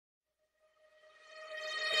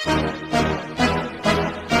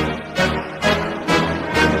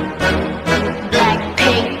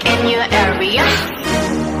Blackpink in your area.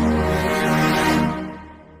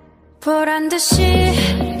 보란듯이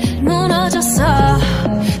무너졌어.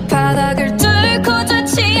 바닥을 뚫고 저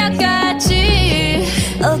지하까지.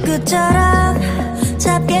 엊그처럼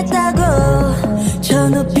잡겠다고 저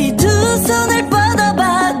높이 두 손을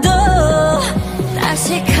뻗어봐도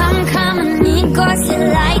다시 캄캄한 이곳에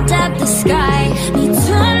light up the sky. 네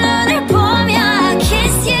두 눈을 보며 I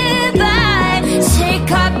kiss you bye.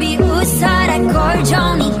 실컷 비웃어라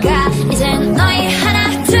꼴좋으니까 이젠 너희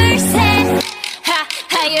하나 둘 셋.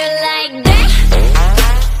 How you like that?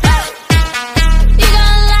 You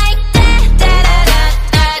gon' like that?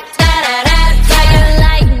 Da-da-da-da-da-da-da. How you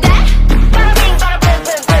like that?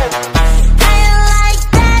 How you like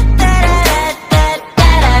that?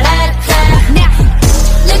 Da-da-da-da-da-da-da. Now,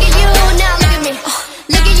 look at you, now look at me.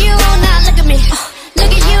 Look at you, now look at me.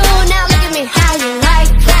 Look at you, now look at me. How you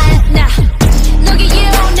like that? Now, look at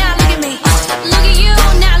you, now look at me. Look at you,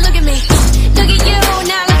 now look at me. Look at you,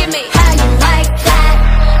 now look at me. How you like that?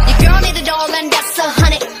 Your girl needed all and that's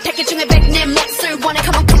 100. 패킷 중에 100 내 몫을 원해.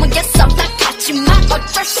 Come on, come on, get some. 나 같지만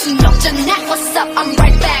어쩔 순 없잖아. What's up? I'm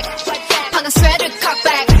right back. 방금 sweater cock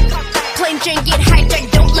back. Plain Jane get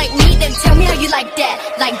hijacked. Don't like me, then tell me how you like that,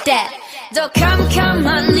 like that. 더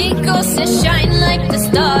캄캄한 이곳에 shine like the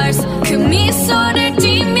stars. 그 미소를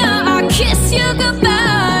띠며 I kiss you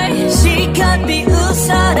goodbye. 실컷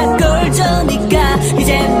비웃어라 꼴좋으니까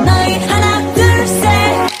이제 너희 하나 둘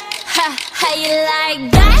셋. How you like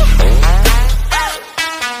that?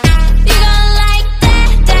 You gon' like that?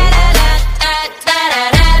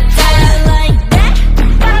 Da-da-da-da-da-da-da. How you like that?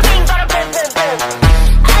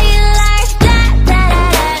 How you like that?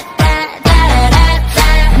 Da-da-da-da-da-da-da.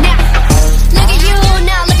 Now, look at you,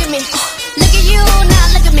 now look at me. Look at you, now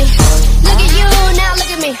look at me. Look at you, now look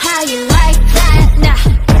at me. How you like that? Now,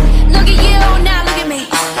 look at you, now look at me.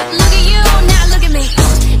 Look at you, now look at me.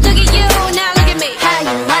 Look at you, now look at me. How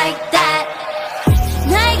you like that?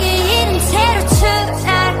 나에게 이른 채로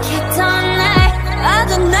추락했던 날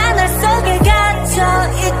어둠한 날 속에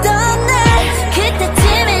갇혀있던 날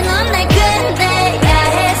그때쯤에 넌 날 끝내야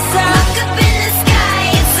했어. Look up in the sky,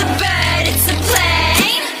 it's a bird, it's a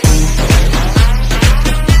plane.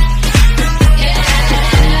 Yeah.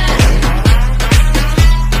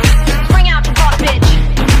 Bring out the boss, bitch.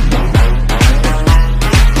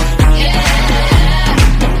 Yeah.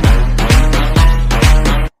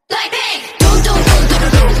 Like pink. Dum dum dum dum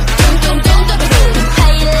dum dum dum dum dum. How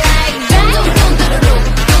you like that? Dum dum dum dum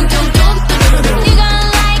dum dum dum dum. You gon'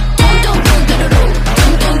 like that? Dum dum dum dum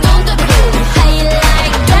dum dum dum dum. How you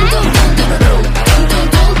like that? Dum dum dum dum dum dum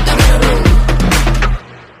dum dum.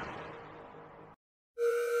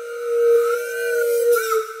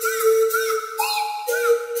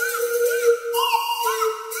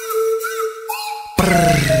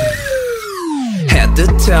 Head to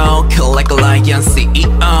toe, kill like a lion,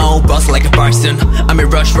 CEO, boss like a bison. I'm in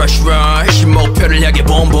rush, rush, rush. 목표를 향해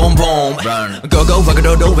boom, boom, boom. Go, go,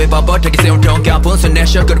 밖으로도 왜 뻣뻣하게 세운 동가쁜 손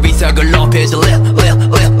내셔 그를 위상을 높이지. Lit, lit,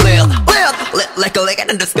 lit, lit, lit, lit like a light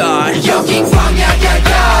in the sky. 여긴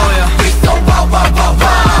광야야야. We so wow, wow, wow,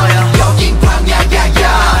 wow. 여긴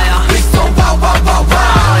광야야야. We so wow, wow, wow,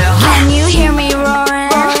 wow. Can you hear me roaring?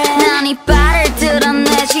 난 이빨을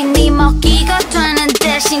드러내지 네 먹기가 되는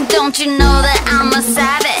대신 Don't you know that I'm a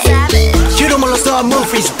savage? You don't 몰라서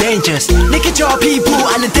move is dangerous. 느껴져 피부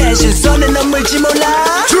안에 tension. 손에 넘을지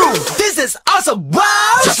몰라. True, this is awesome. Wow,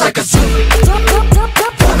 just like a zoo.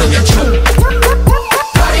 보는 연출.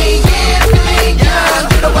 Party, yeah, feeling young.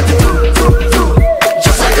 You know what to do, do, do.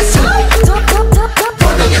 Just like a zoo.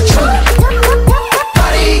 보는 연출.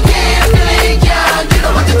 Party, yeah, feeling young. You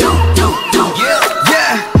know what to do, do, do.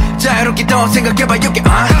 Yeah, 자유롭게 더 생각해봐 you can.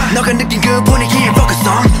 너가 느낀 그 분위기에 focus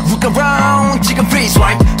on. Look around, 지금 free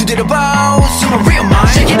swipe. 두드려봐, 숨은 real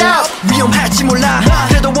mind. Check it out, 위험할지 몰라.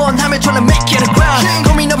 그래도 원하면 tryna make it a ground.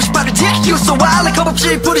 고민 없이 빠르 take you so wild. like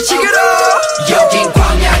겁없이 부딪히기로. 여긴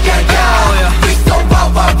광야야야. We so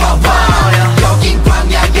wow wow wow wow. 여긴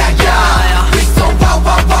광야야야. We so wow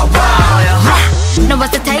wow wow wow. Know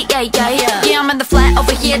what's the take, yeah, yeah, yeah. Yeah, I'm in the flat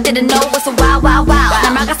over here, didn't know what's a wow, wow, wow.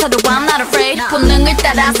 날 막아서도 I'm not afraid. 본능을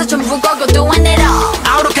따라서 전부 걸고 doing it all.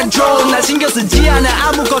 Out of control, 나 신경 쓰지 않아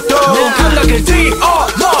아무것도. 내 감각을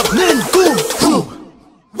뛰어넘는 꿈.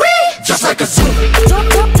 Just like a zoo.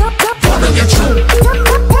 보는 연출.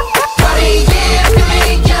 Party, yeah,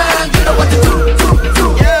 feeling young. You know what to do, do, do.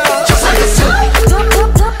 Just like a zoo.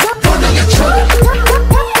 보는 연출.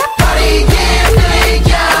 Party, yeah, feeling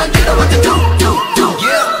young. You know what to do, do, do.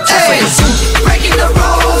 Just like a zoo. Breaking the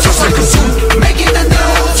rules. Just like a zoo. Making the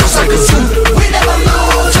news. Just like a zoo. We never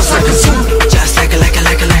lose.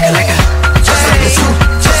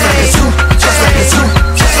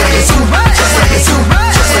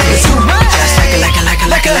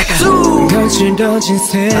 만들어진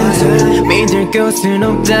세상 믿을 곳은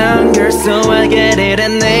없단 걸 So I get it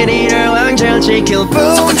and 내일을 왕절 지킬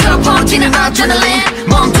뿐 소금처럼 퍼지는 adrenaline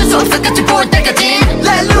멈출 수 없어 끝을 볼 때까지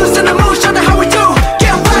Let loose and move, show them how we do. Get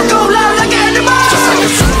wild, go loud like animals. Just like a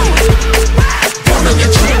zoo. Burning your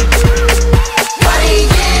tree. Body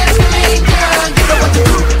yeah, feeling girl You know what to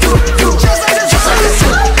do. Just like a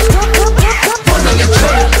zoo. Burning your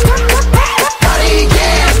tree. Body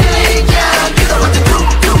yeah, feeling girl You know what to do.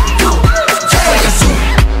 Just like a zoo.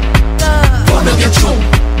 Burning your tree.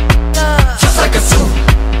 Just like a zoo.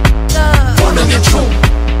 Burning your tree.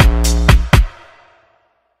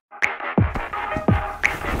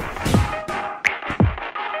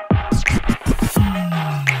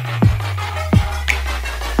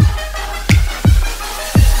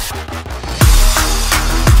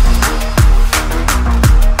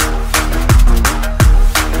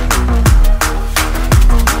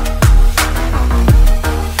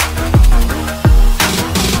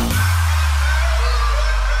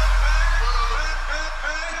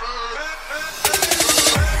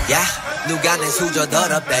 누가 내 수저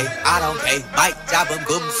더럽대 I don't care 마이크 잡은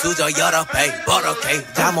금 수저 여러 배 버럭해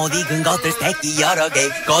잠못 익은 것들 새끼 여러 개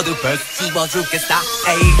거두벌 씹어 죽겠다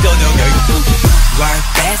에이 저녁에 World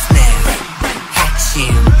business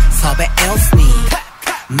핵심 섭외 엘스니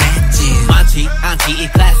맷진 많지 않지 이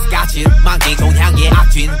클래스 같은 만기 동향의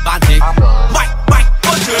악진 반지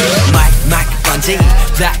마이크 번지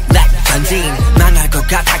블랙 전진 망할 것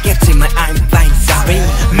같았겠지만 I'm fine sorry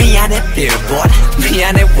미안해 billboard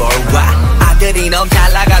미안해 worldwide 아들이 너무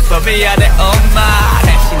잘 나가서 미안해 엄마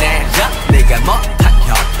대신해줘 네가 못한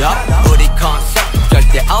협력 우리 콘서트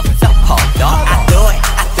절대 없어 hold I do it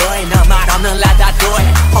너 말 없는 라다 do it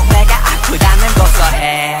어깨가 아프다는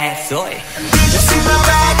고소해 소리 Did you see my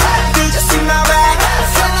bag? Did you see my bag?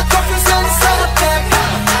 Sell a coffee, sell a bag.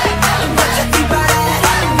 What you think about it?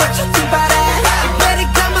 What you think about it? Better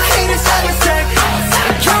got my haters on the track.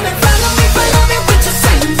 Come and follow me with your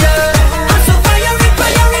singer. I'm so fiery for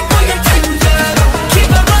your tender.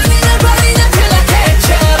 Keep on running until I catch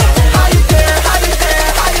up. How you there? How you there?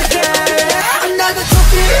 How you there? Another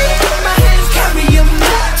trophy, my hands carry 'em.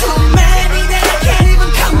 Too many that I can't even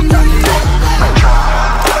count them.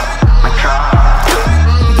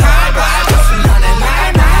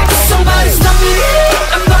 Somebody stop me,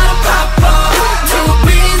 I'm gonna pop up. Two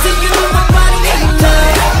beans and you, my body hater.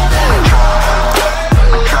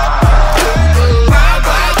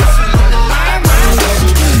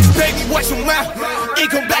 Baby, watch your mouth, it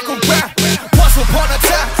come back around. Once upon a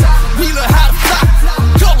time, we learned how to fly.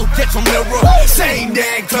 Go look at your mirror, same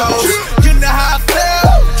damn clothes. You know how I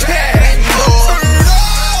feel, can't go.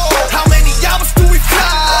 How many hours do we fly?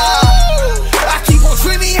 I keep on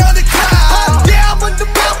dreaming on the cloud. Yeah, I'm on the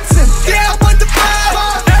mountain, yeah, I'm on the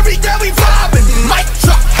cloud. Every day we vibing, mic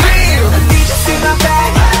drop, bam. Did you see my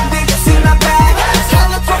bag? Did you see my bag?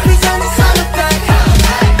 Hella trophies and it's all a thing.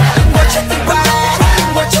 What you think about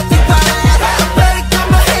it? What you think about it? Better got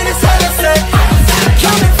my haters on the set.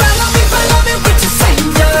 Come and follow me with your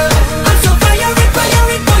singer. I'm so fiery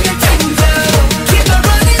for your tender. Keep on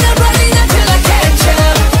running until I catch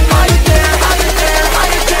up. Are you there? Are you there? Are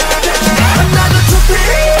you there? Another trophy,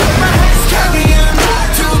 my hands carry 'em.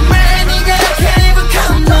 Too many that I can't even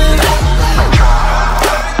count them.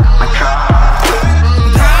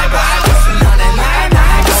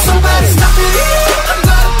 Somebody stop me, I'm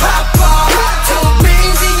gonna pop off. Two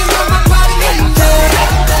beans and you know my body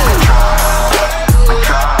hater.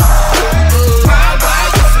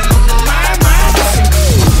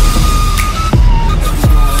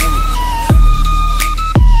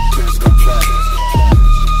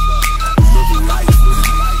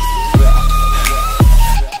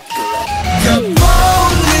 볼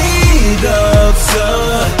일 없어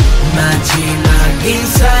마지막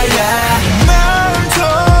인사야 말도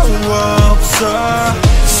없어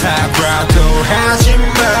사과도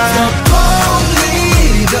하지마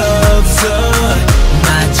볼일 없어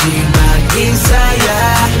마지막 인사야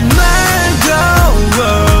말도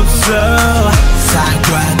없어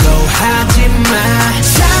사과도 하지마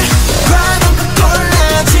사과는 그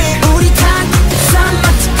꼴라지 우리 단상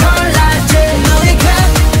마치 콜라지 너희가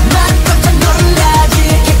난 깜짝 놀라지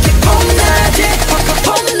킥킥 폼나지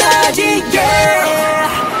폼나지 yeah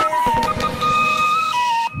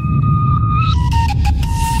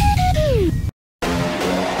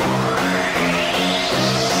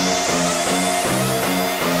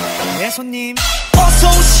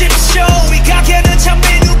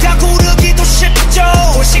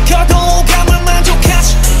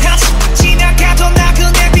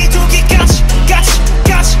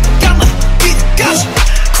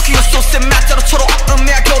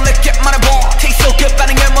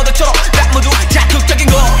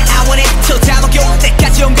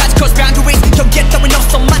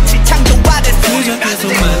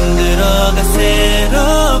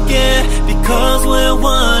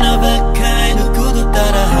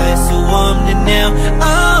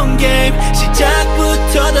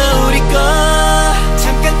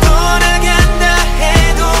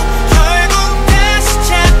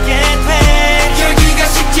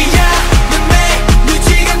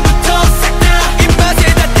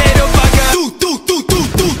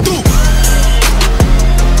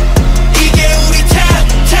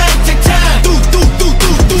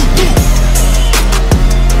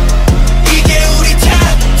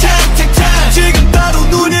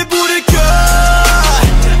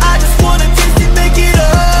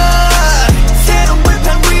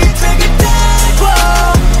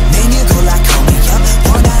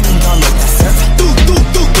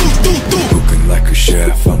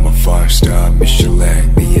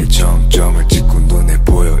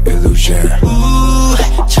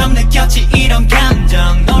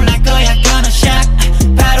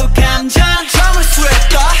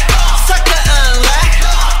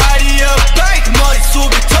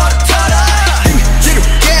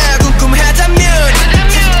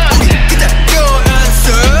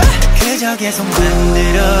계속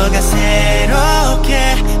만들어가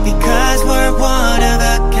새롭게 Because we're one of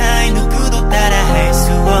a kind 누구도 따라할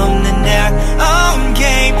수 없는 their own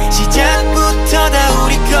game 시작부터 다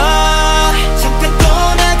우리 거 잠깐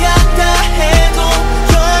떠나갔다 해도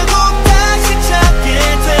결국 다시 찾게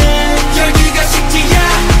돼 열기가 식지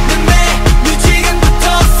않는 매 지금부터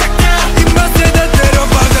싹 다 입맛에 다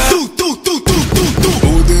때려박아 뚝뚝뚝뚝뚝뚝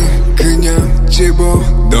모든 그냥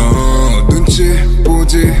집어넣어 눈치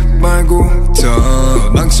보지 말고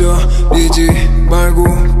더 망설이지 말고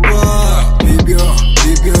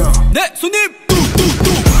비벼 네 손님 뚝뚝뚝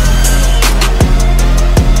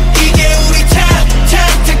이게 우리 탑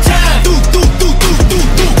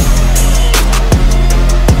뚝뚝뚝뚝뚝뚝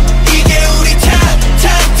이게 우리 탑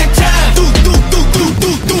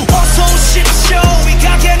뚝뚝뚝뚝뚝뚝 어서 오십시오 이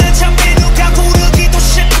가게는 참 메뉴가 고르기도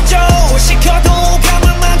쉽죠 시켜도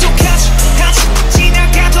감을 만족하지 같이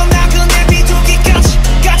지나가던 나그네 비둘기까지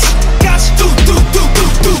같이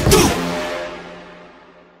뚝뚝뚝뚝뚝뚝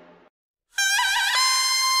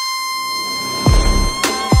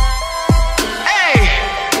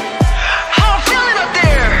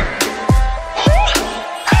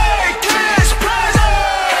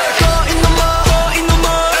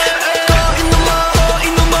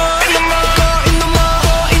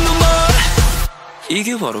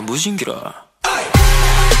이게 바로 무신기라.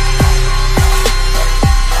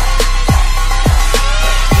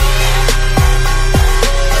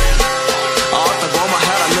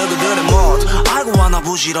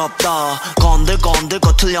 부질없다 건들건들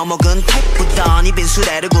거틀려 먹은 택보다 니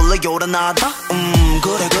빈수레를 굴러 요란하다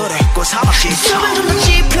그래 꽃사막 씻어 좀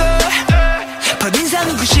짚어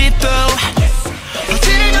첫인상은 90도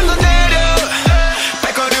박지를 좀 더 내려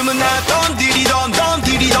발걸음은 나던 디리던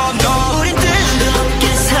우린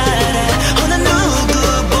뜨겁게 살아 어느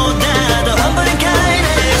누구보다도 험버린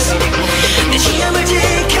kindness 내 시험을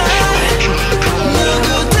지켜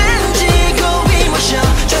누구든지 고이 모셔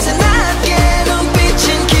자세 낮게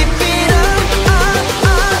눈빛은 keep it up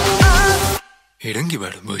이런 게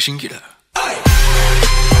바로 무신기라.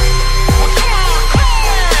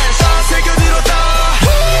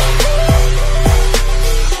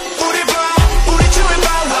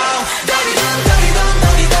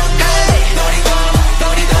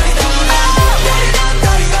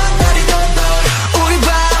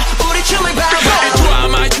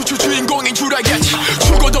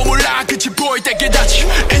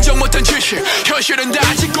 인정 못한 지식 현실은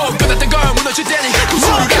다지고 끝났던 걸 무너질 때니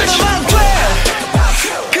구슬을 가지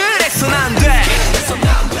그래선 안돼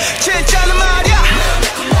진짜는 말이야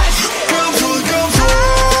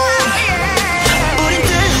우린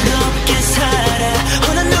뜨겁게 살아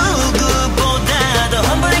어느 누구보다도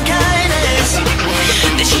험버린 kindness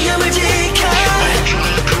내 시험을 지켜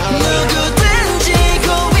누구든지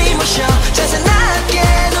고이 모셔 자세 낮게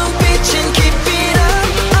눈빛은 keep it up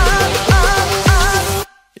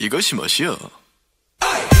이것이 멋이여.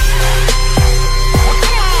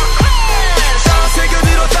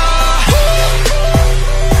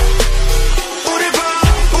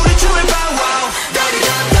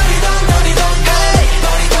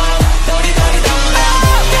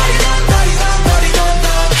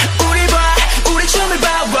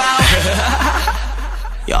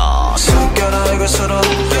 야 숙여라 이것으로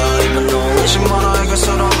이번 놀라지 마라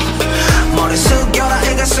이것으로 머리 숙여라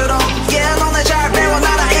이것으로 yeah 너네 잘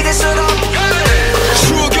배워놔라 이것으로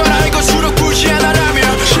죽여라 이것으로 굳이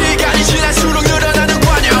하나라면 시간이 지날수록 늘어나는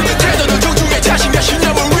관여 태도는 정중해 자신과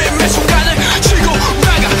신념을 위해 매 순간을 치고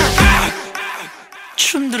나가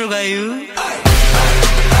춤 들어가요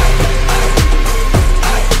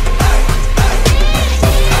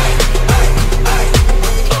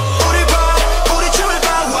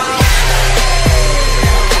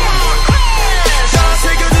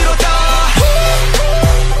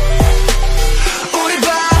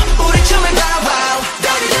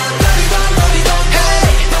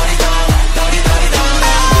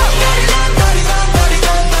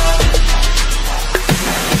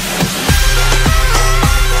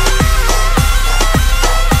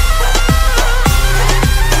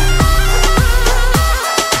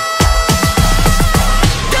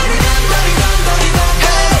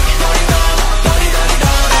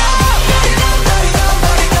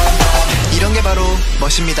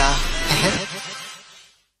멋입니다.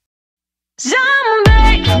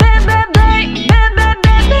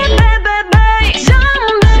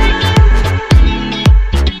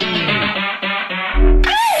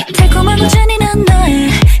 달콤하고 잔인한 너의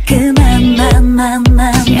그 맘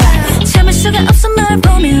참을 수가 없어 널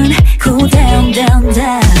보면 Cool down down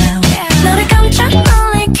down 너를 깜짝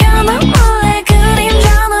놀래켜 너 몰래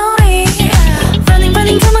그림자 놀이 Running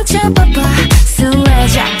running 도망쳐 봐봐 술래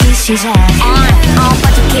잡기 시작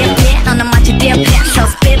빠져 깊이 너는 마치 딥해 So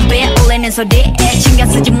spit 울리는 소리에 신경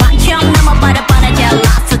쓰지 마 처음 넘어버려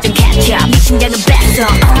뻔하잘났어 좀 catch up 네 심장은 뺐어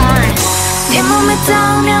네 몸에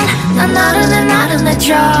닿으면 난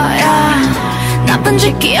나른해져 yeah. 나쁜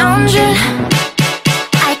짓 귀여운 짓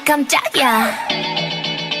아이 깜짝이야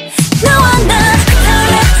너와 나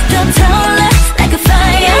타올라 타올라 like a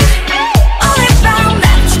fire 오늘 밤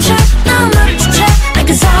날 지쳐 너를 지쳐 like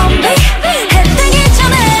a zombie 해 뜨기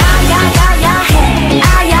전에 아야야야해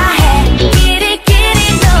아야해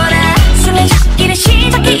끼리끼리 놀아 술래 잡기를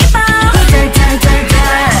시작해 이 밤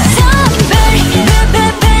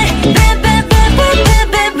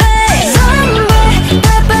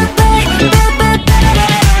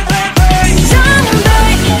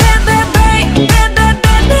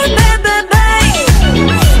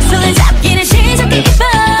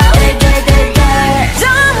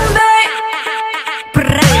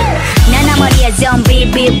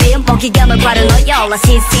기감을 바로 넣어요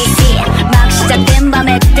CCC 막 시작된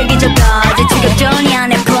밤에 뜨기 전까지 지겹전이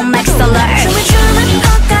안에 Put max alert 숨을 주는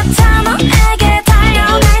것 같아 너에게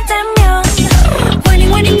달려갈 때면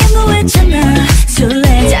warning 경고했잖아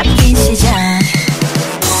술래 잡긴 시작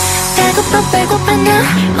배고파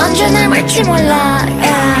나 언제 날 말지 몰라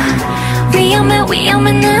yeah.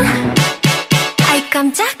 위험해 나 아이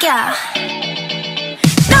깜짝이야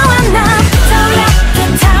너와 나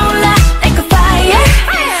타올라 like a fire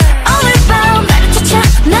오늘 밤 나를 쫓아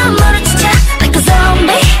난 너를 쫓아 like a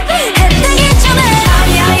zombie 해 뜨기 전에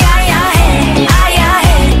아야야야해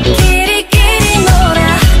아야해 끼리끼리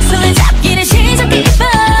놀아 손을 잡기를 시작해 이 밤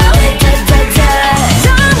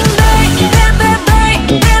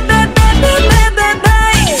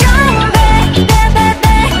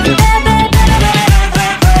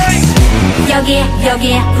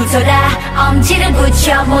여기에 붙어라 엄지를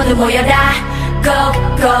붙여 모두 모여라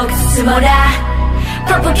꼭 숨어라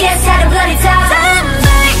Purple kiss had a bloody top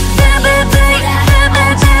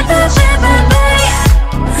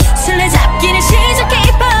술래 잡기를 시작해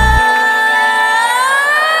이 밤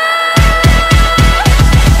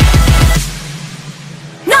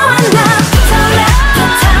너와 나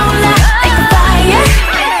타올라 like a fire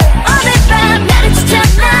오늘 밤 나를 쫓아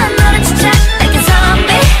난 너를 쫓아 like a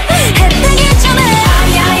zombie 해 뜨기 전에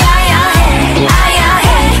아야야야해 아야해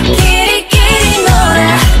끼리끼리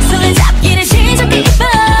놀아 손을 잡기를 시작해 이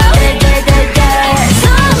밤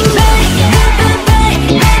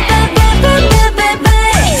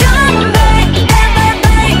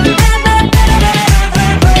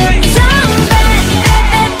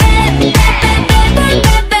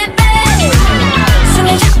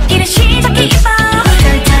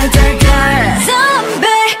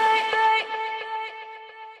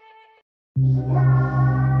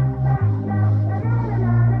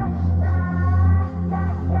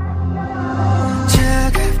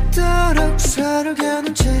차갑도록 서로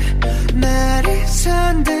겨눈 채 말이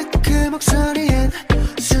선 듯 그 목소리엔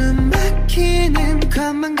숨 막히는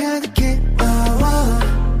것만 가득해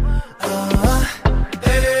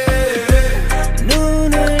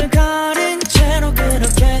눈을 가린 채로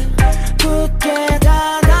그렇게 굳게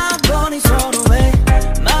닫아보니 서로의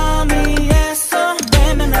마음이 애써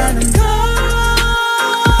외면하는 걸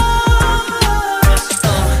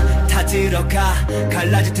다 들어가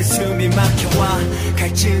갈라질 때 숨이 막혀와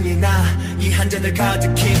갈증이 나 이 한 잔을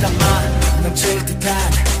가득히 담아 넘칠 듯한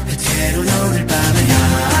때론 오늘 밤에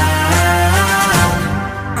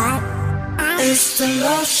It's the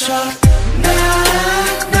love shot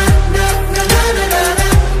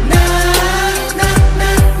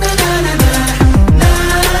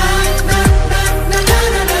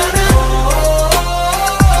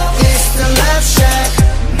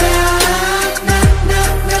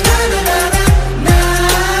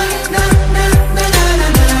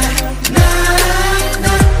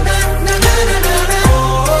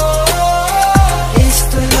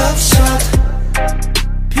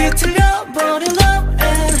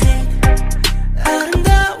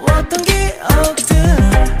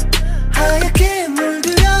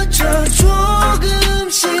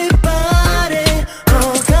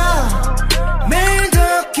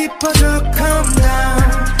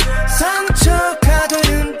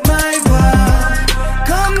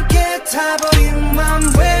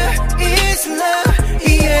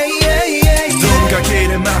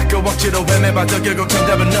억지로 헤매봐도 결국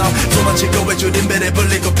정답은 너 도망치고 외줄인 배를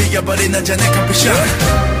불리고 비겨버린 한 잔의 커피숍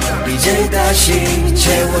이제 다시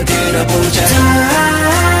채워들어보자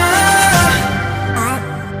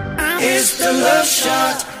It's the love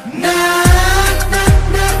shot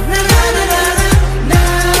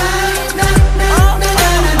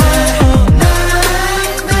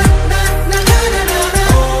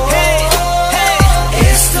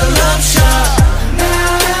It's the love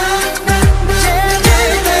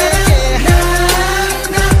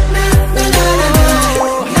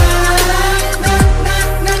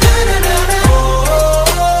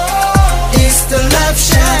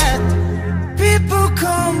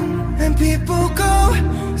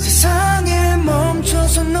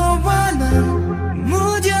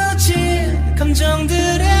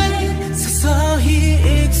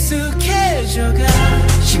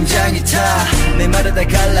바르다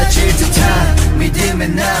갈라질 듯한 믿음의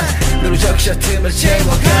난 너로 적셔 틈을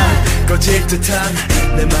채워가 꺼질 듯한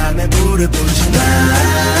내 맘에 불을 붙여놔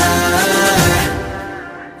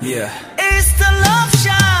Yeah It's the love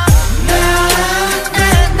shot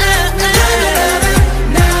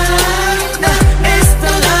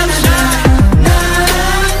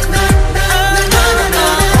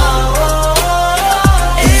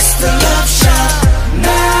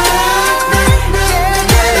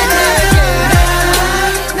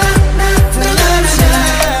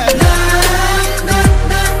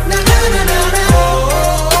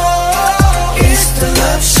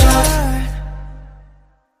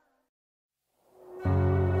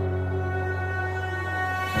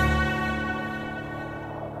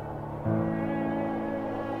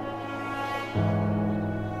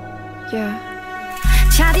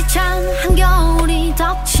차디찬 한겨울이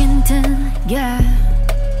덮친 듯 yeah.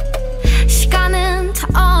 시간은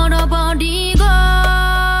다 얼어버리고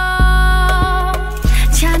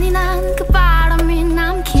잔인한 그 바람이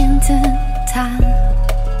남긴 듯한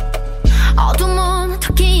어둠은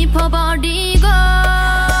더 깊어버리고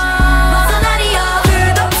벗어나리요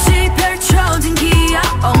끝없이 펼쳐진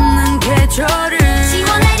기약 없는 계절을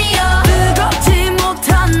지워내리요 뜨겁지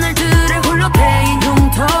못한 날들의 홀로 패인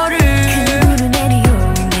흉터를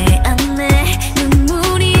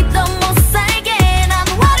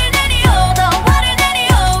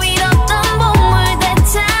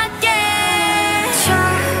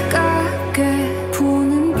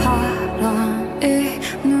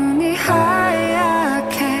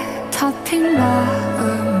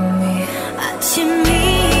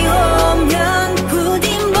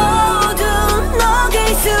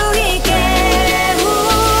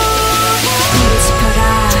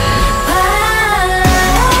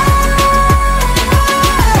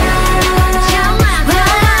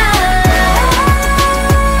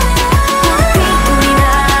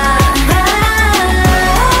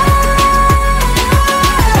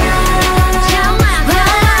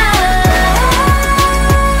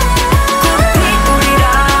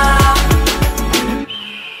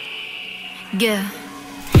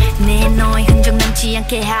내 너의 흔적 남지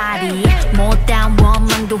않게 하리 못다운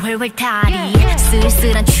원망도 훨훨타리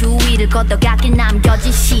쓸쓸한 추위를 걷어가길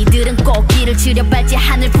남겨진 시들은 꽃길을 지려발지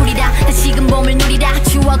하늘풀이라 다시금 봄을 누리라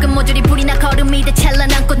추억은 모조리 불이 나 걸음이 돼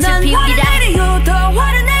찬란한 꽃을 피우리라 난 화를 내리요 더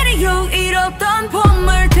화를 내리요 잃었던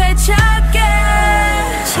봄을 되찾게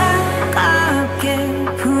차갑게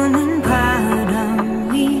부는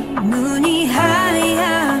바람이 눈이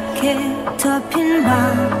하얗게 덮인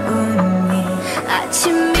마음이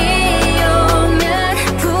아침이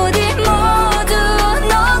오면 부디 모두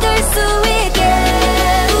녹을 수 있게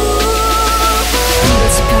불을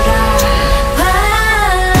지펴라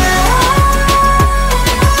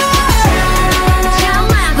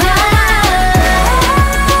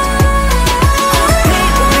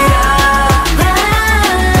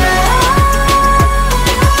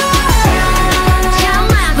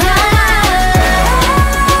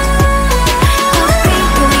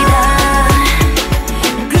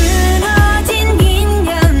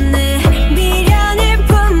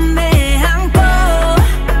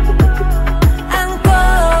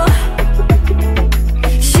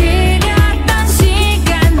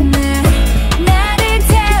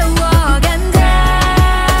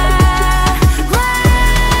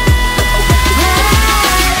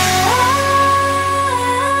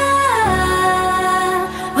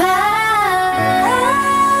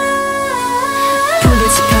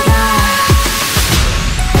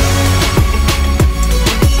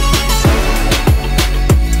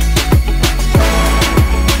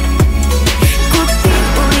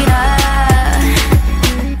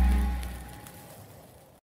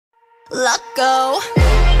Let go.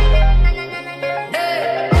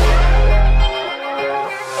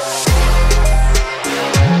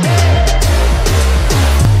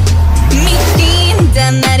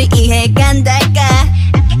 미친단 말이 이해가 안 될까?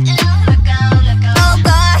 Oh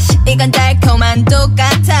gosh, 이건 달콤한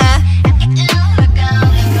똑같아.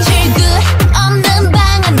 출구 없는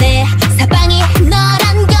방 안에 사방이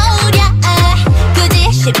너란 거울이야.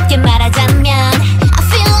 굳이 쉽게 말하자면 I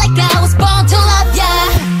feel like I was born to love ya.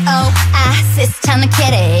 Oh, sis 찾는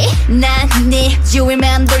kitty 난 네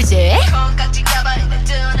주위만 돌지 콩깍지 가발이 내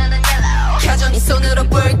두 눈은 yellow 여전히 손으로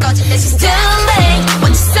불 꺼진 내 시스템 Too late,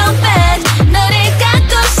 want you so bad 너를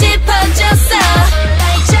갖고 싶어졌어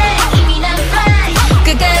이제 이미 난 fly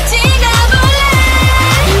끝까지 가볼래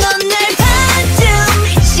넌 날 반쯤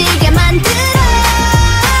미치게 만들어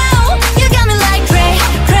You got me like cray,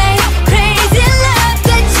 cray, crazy love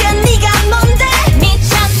대체 네가 뭔데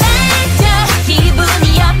미쳐 날려 기분이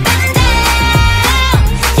up and down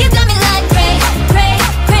You got me like cray, cray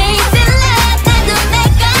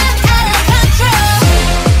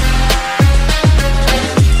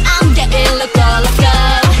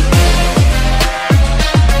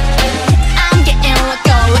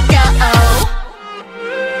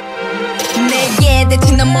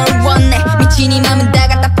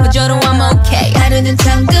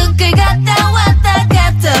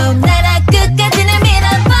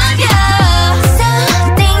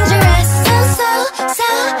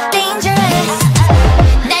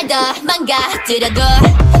무너뜨려도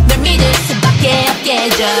널 믿을 수밖에 없게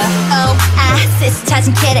해줘. Oh, 아세스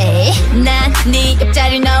찾은 캐리 난 네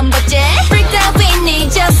옆자리 넘버째 Freaked out Whitney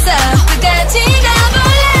졌어 끝까지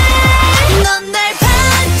가볼래. 넌 날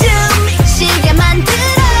반쯤 미치게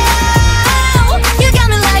만들어. You got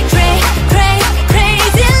me like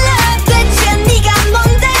crazy love. 대체 네가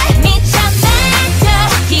뭔데 미쳐 날려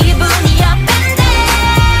기분이 up and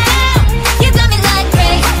down. You got me like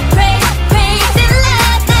crazy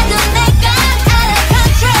love. 나도 내가 out of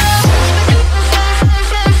control.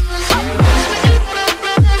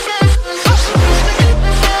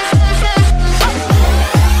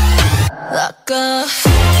 Loco.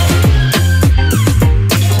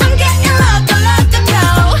 I'm getting loco, go.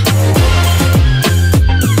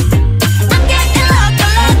 I'm getting loco,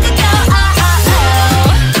 go. Oh.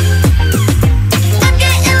 I'm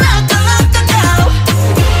getting loco, go.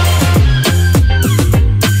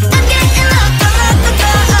 I'm getting loco,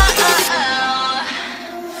 go.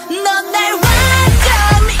 넌 날 완전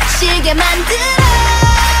미치게 만들어.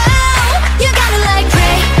 You got me like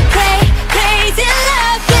crazy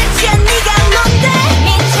love. 대체 네가 뭔데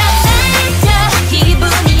미쳐 날려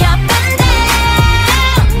기분이 up and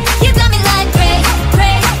down. You got me like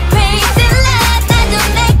crazy love. 나도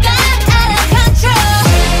내가 out of control.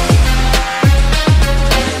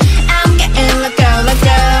 I'm getting loco.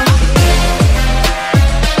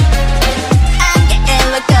 I'm getting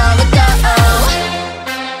loco.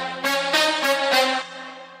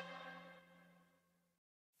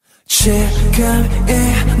 지금 이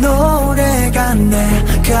노래가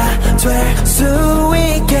내가 될 수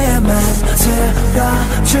있게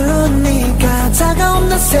만들어준 네가 다가온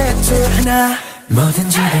날 새투나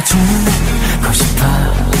뭐든지 다 주고 싶어.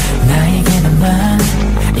 나에게 너만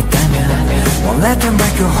있다면 Won't let them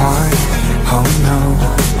break your heart. Oh no.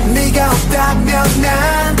 네가 없다면 난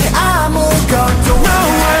아무것도 No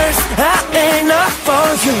words I ain't enough for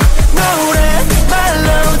you. 노래 말로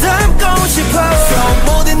담고 싶어. So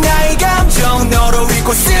모든 나의 감정 너로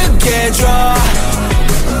읽고 쓰게 해줘.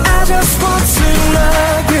 I just want to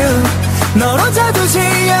love you. 널 혼자 두지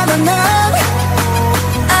않아 난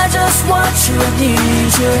I just want you, I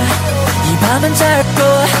need you. 이 밤은 짧고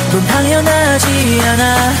넌 당연하지 않아.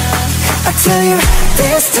 I tell you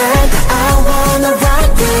this time I wanna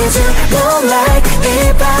rock with you. Moonlight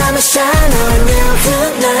이 밤에 shine on you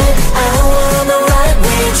tonight. I wanna rock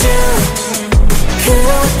with you. 그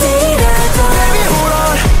어디라도 Baby hold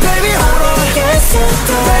on, baby hold on. 어디에서도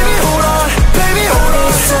Baby hold on, baby hold on.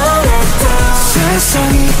 어디서라도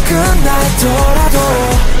세상이 끝나더라도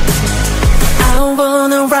I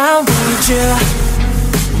wanna rock with you.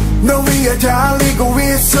 너 위에 달리고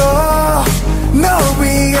있어. 너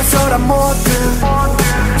위에서란 모든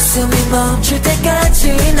숨이 멈출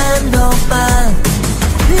때까지 난 너만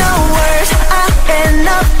No words I ain't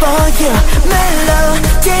enough for you.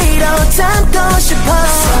 멜로디로 담고 싶어.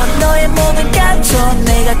 너의 모든 감정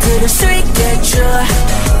내가 들을 수 있게 해줘.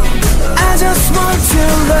 I just want to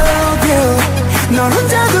love you. 널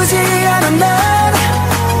혼자 두지 않아 난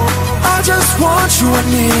I just want you, I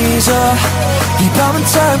need you. 이 밤은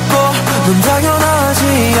짧고 넌 당연하지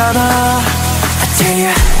않아. I tell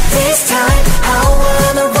you this time I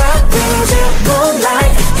wanna rock with you.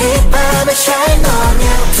 Moonlight 이 밤에 shine on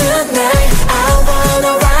you tonight. I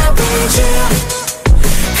wanna rock with you.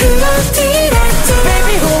 그 어디라도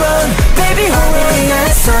Baby hold on, baby hold on.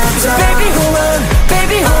 어디에서도 Baby hold on,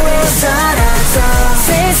 baby hold on. 어디서라도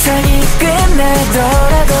세상이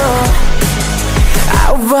끝나더라도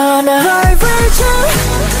I wanna ride with you.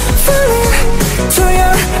 Falling to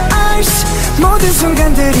your eyes. 모든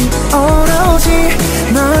순간들이 오로지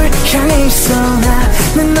널 향해 있어.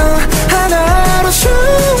 나는 너 하나로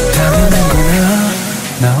당연한 거야.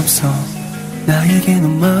 나 없어. 나에게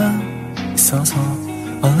너만 있어서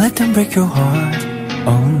I'll let them break your heart.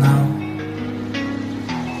 Oh no.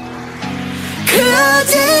 그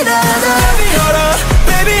어디라도 Baby hold on,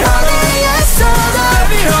 baby hold on. 어디에서도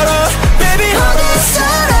Baby hold on, baby hold on.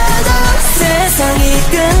 어디서라도 세상이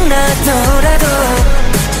끝나더라도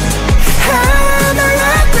I wanna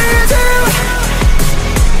rock with you.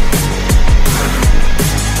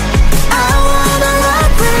 I wanna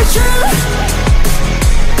rock with you.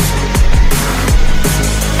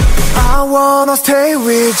 I wanna stay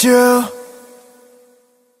with you.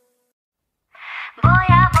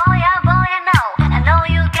 No. I know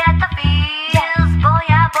you get the feels.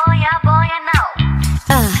 Boya, no.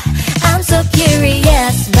 I'm so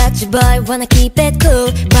curious about you, boy. Wanna keep it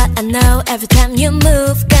cool, but I know every time you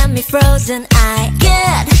move, got me frozen. I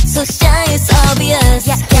get so shy, it's obvious.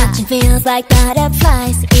 Yeah. Catching feels like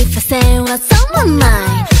butterflies. If I say what's on my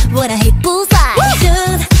mind, would I hit bullseye?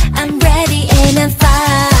 Dude, I'm ready and I'm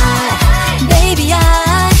fine. Baby,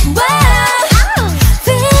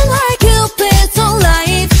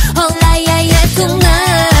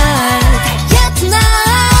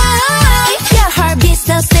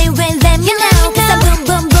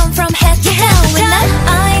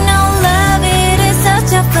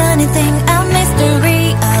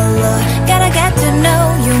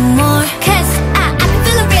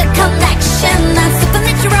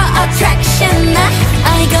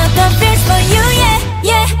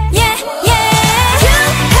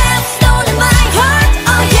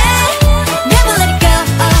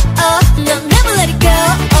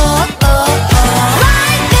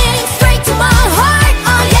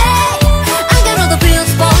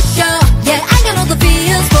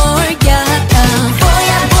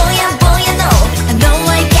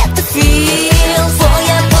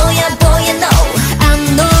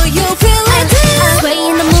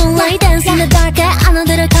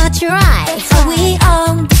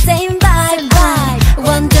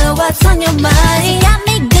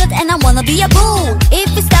 be a bull.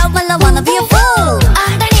 If you stop, well, I wanna be a fool.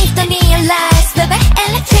 Underneath the neon lights, baby,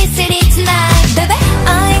 electricity tonight, baby.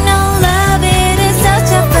 I know love, it is such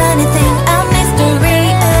a funny thing, a mystery.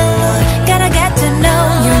 Gotta get to know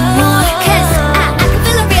you more. Cause I can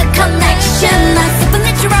feel a real connection, a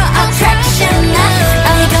supernatural attraction.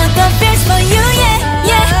 I got the feels for you, yeah,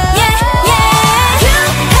 yeah, yeah, yeah. You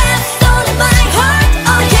have stolen my heart,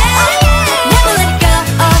 oh yeah. Never let it go,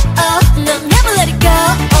 oh, oh, no, never let it go,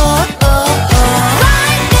 oh, oh, oh.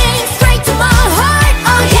 Lightning straight to my heart,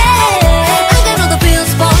 oh yeah. I got all the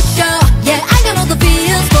feels for sure, yeah, I got all the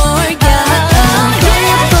feels for you.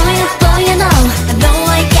 Boy, boy, you know, I know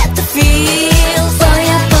I get the feels.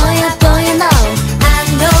 boy, you know. I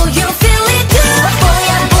know you feel it too.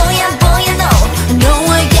 Boy, you know. I know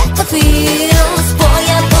I get the feels. Boy,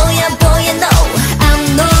 you know. I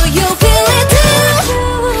know you feel it too.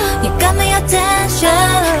 You got my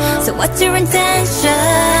attention, so what's your intention?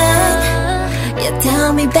 You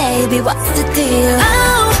tell me, baby, what's the deal?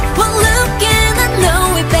 Oh, one look and I know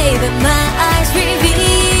it, baby. My eyes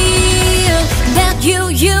reveal that you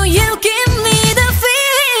give me the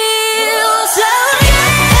feels. Oh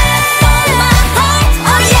yeah, on my heart,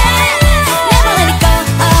 oh yeah. Never let it go,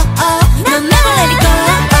 oh oh. No, never let it go,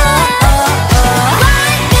 oh oh oh.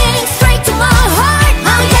 Lightning straight to my heart,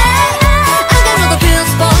 oh yeah. I got all the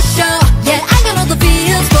feels for sure, yeah. I got all the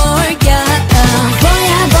feels for you. Boy,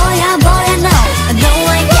 you know. I know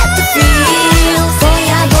I get the feels.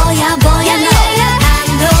 Boy, you know. I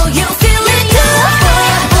know you feel it too.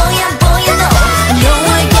 Boy, you know. I know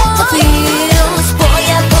I get the feels. Boy,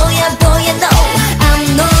 you know. I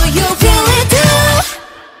know you feel it too.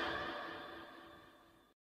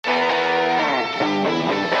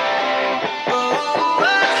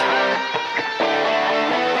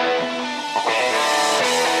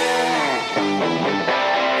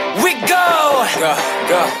 We go!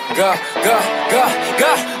 Go!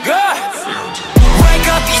 Wake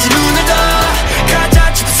up, 이제 눈을 떠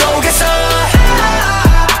가자 집 속에서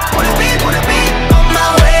Wanna be on my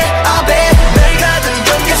way I'll be 매일 가던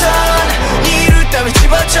경계선 네 이룰 따위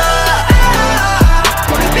집어쳐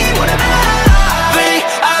Wanna be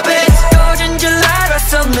I'll be 꺼진 줄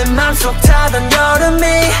알았어 내 맘속 타던 여름이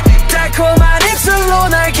달콤한 입술로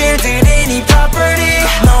날 길들인 이 property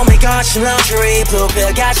몸이 거친 luxury blue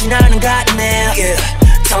같이 나는 같네 yeah.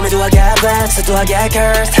 Tell me do I get blessed or do I get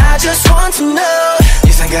cursed I just want to know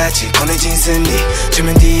예상같이 꺼내진 승리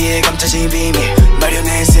주면 뒤에 감춰진 비밀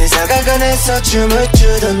마련해 세상을 꺼내서 춤을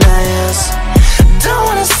추던 나였어 Don't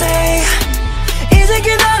wanna say 이제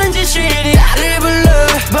그다른 진실이 나를 불러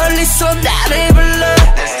멀리서 나를 불러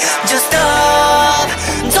Just stop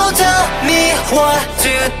Don't tell me what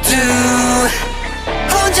to do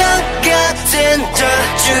혼자 같은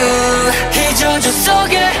저주 이 저주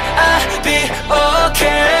속에 I'll be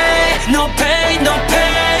okay No pain, no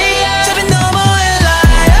pain 잡힌 너머의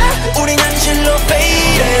lie 우린 현실로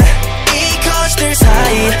faded 이 거짓들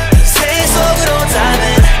사이 인생 속으로 담은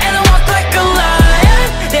And I walk like a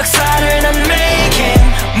lion 내 역사를 난 making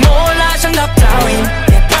몰라 정답 따윈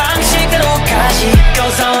내 방식대로까지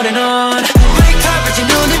Goes on and on Wake up 이제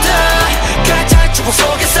눈을 떠 가짜 축복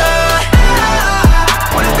속에서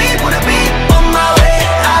Wanna be on my way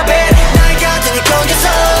I've been 날 곁에 네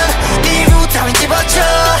경계선 네 이루 따윈 집어쳐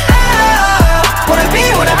Wanna be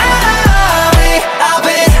I've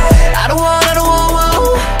been I don't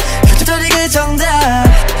want 펼쳐져리 그 정답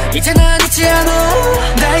이제 난 잊지 않아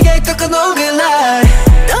나에게 꺾어놓은 그 날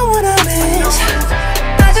Don't wanna miss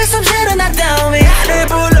아직 숨쉬는 나 따위 나를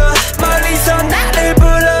불러 멀리서 나를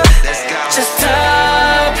불러 Just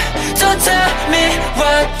stop Don't tell me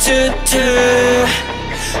what to do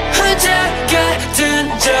혼자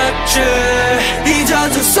같은 저주 이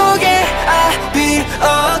저주 속에 I'll be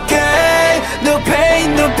okay No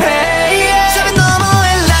pain, no pain 잡힌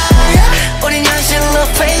너머의 lie 우린 현실로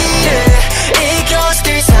faded 이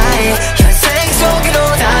거짓들 사이 현생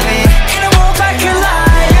속으로 담인 And I walk like a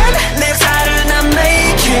lion 내 역사를 난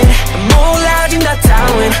making 몰라진 나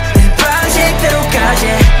따윈 내 방식대로까지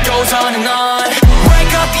Goes on and on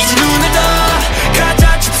Wake up 이제 눈을 떠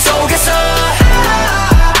가짜 집 속에서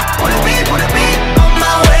Wanna be on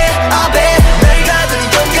my way I'll be 매일 가던 이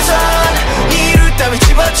경계선 네 이룰 따위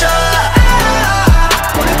집어쳐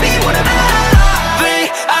Wanna be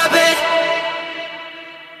I'll be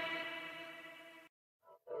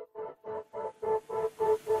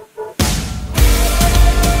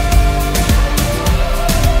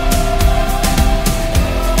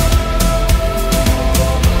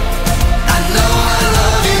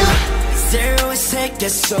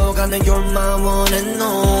속아는 you're my one and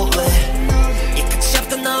only 이 끝이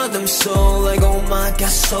없던 어둠 속 like oh my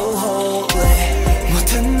god so holy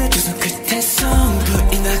모든 내 두 손 끝에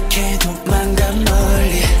성부이 나게 도망가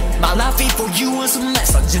멀리 My life for you was a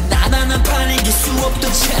mess 언제 나는 팔리길 수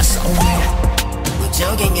없던 채소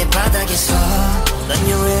무적행의 바닥에서 넌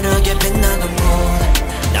유일하게 빛나는 곳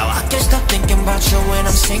Now I can't stop thinking about you when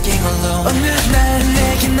I'm sinking alone 어느 날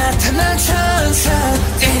내게 나타난 천사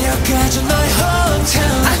데려가줘 너의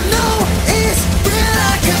hometown I know it's real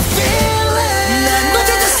like a feeling 난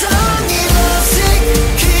어제도 성이 lovesick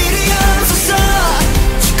길이 없어서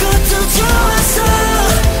죽어도 좋았어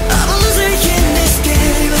I'm a loser in this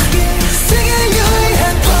game 세계 유일한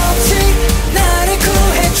법칙 나를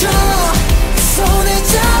구해줘 손에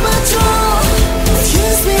잡아줘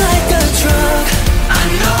Use me like a drug I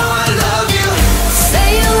know I love you Say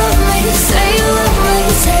you love me, say you love me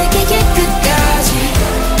세계의 끝까지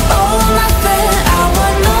All my friend, I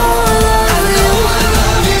want all of you I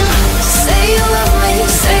love you Say you love me,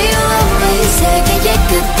 say you love me 세계의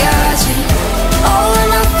끝까지 All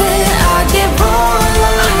my friend, I give all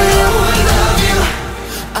of you I love you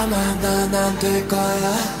아마 난 안 될 거야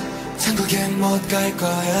천국엔 못 갈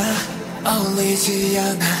거야 어울리지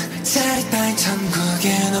않아 자리 따윈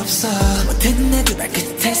천국엔 없어 모든 내들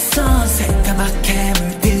발끝에서 새까맣게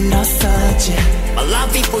물들었었지 My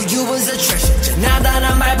love for you was a treasure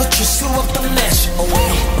지나다나 말 붙일 수 없던 measure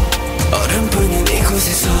away 얼음뿐인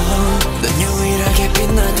이곳에서 넌 유일하게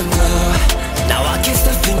빛나던 거 Now I can't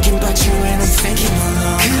stop thinking about you when I'm thinking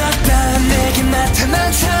alone 그렇다 내게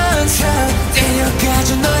나타난 천사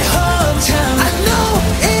데려가줘 너의 hometown I know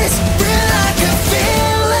it's real like a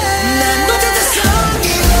feeling 난 어제도 성이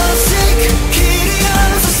lovesick 길이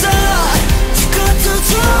없어서 죽어도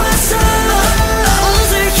좋았어 I'm a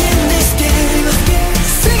loser in this game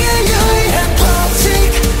세계 유일한 법칙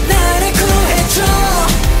나를 구해줘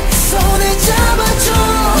손을 잡아줘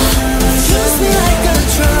Use me like a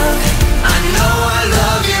drug I know I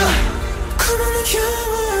love you 그러는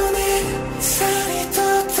영원히 살이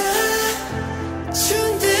돋아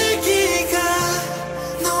준들기가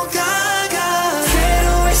녹아가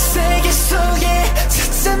새로운 세계 속에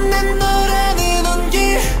찾은 내 너라는 온기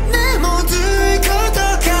내 모두를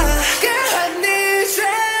걷어가 한 이제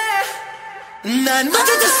난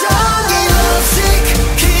어제도 성이 lovesick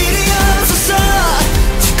길이 없어서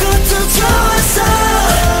죽어도 좋았어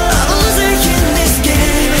I'm a loser in this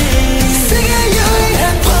game 세계 유일한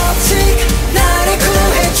법칙 나를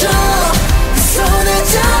구해줘 손을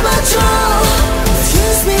잡아줘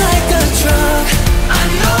Use me like a drug I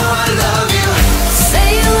know I love you Say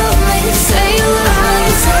you love me, say you love me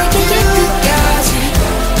세계의 끝까지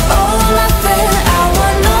All my friend, I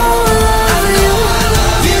want all of you I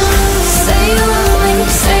love you Say you love me,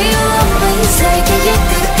 say you love me 세계의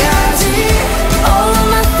끝까지 All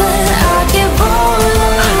my friend, I give all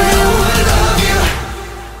of you I love you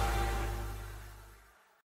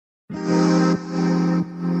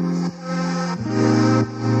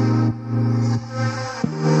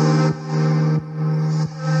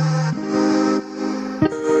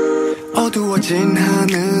어두워진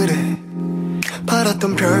하늘에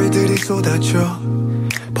파랗던 별들이 쏟아져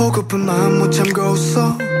보고픈 마음 못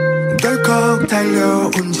참고서 덜컥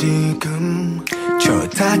달려온 지금 저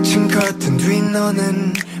닫힌 커튼 뒤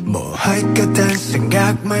너는 뭐 할까 딴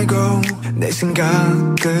생각 말고 내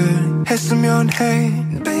생각을 했으면 해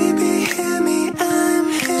Baby hear me I'm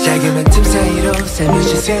here 자그만 틈 사이로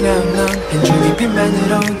살며시 새나온 넌 한 줄기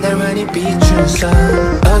빛만으로 날 많이 비춘 선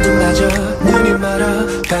어둠마저 눈이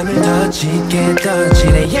멀어 밤을 더 짙게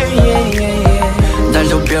떠지네 yeah, yeah, yeah, yeah.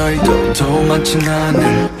 달도 별도 더 많진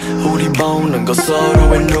하늘 우리 보는 거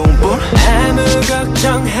서로의 눈볼 아무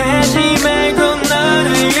걱정하지 말고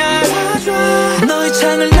너를 위해 너의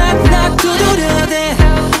창을 낙낙 두드려대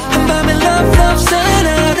한밤에 love love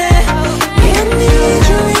쓰러대 Yeah I need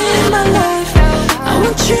you in my life I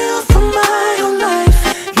want you for my whole life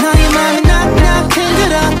너의 마음이 낙낙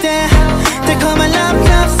흔들었대 달콤한 love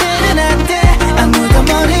love 쓰러났대 아무도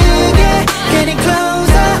모르게 Getting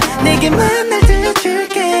closer 내게만 날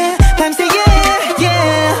들려줄게 밤새 yeah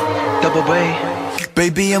yeah Double way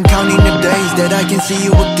Baby I'm counting the days that I can see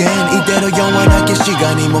you again 이대로 영원하게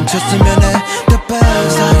시간이 멈췄으면 해 The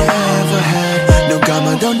best I ever had 눈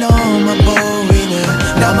감아도 너만 보이네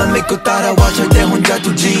나만 믿고 따라와 절대 혼자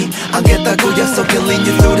두지 않겠다고 약속해 lead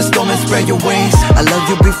you through the storm and spread your wings I love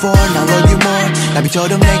you before and I love you more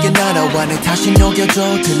나비처럼 내게 날아와 내 다시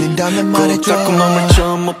녹여줘 들린다면 말해줘 자꾸 맘을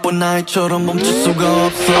처음 못 본 아이처럼 멈출 수가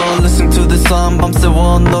없어 Listen to the sun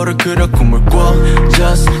밤새워 너를 그려 꿈을 꿔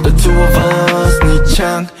Just the two of us 네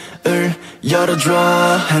창을 열어줘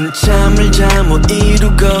한참을 잠 못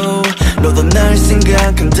이루고 너도 날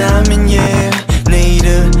생각한다면 yeah 내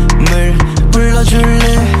이름을 불러줄래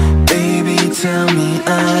Baby tell me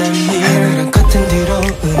I'm here 하늘한 커튼 뒤로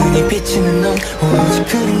은은히 비치는 너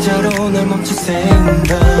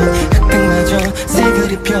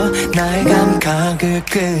널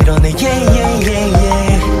끌어내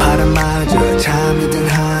바람마저 잠이 든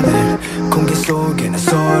하늘 공기 속에는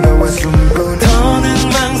서로와 숨분 더는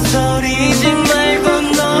망설이지 말고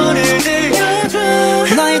너를 들려줘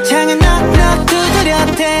너의 창을 knock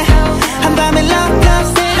두드렸대 한밤에 love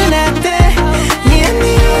세레나데 Yeah I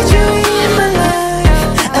need you in my life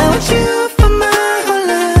I want you for my whole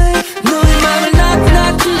life 너의 맘을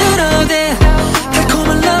knock 흔들어대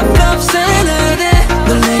달콤한 love 세레나데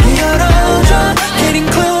널 내게 열어줘 Getting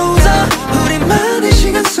closer 우리만의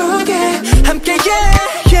시간 속에 함께 yeah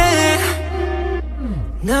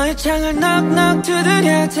너의 창을 knock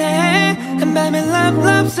두드려대 한밤에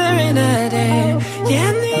love serenade Yeah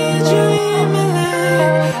I need you in my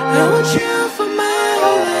life I want you for my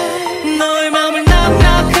whole life 너의 맘을 knock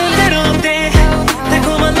흔들어대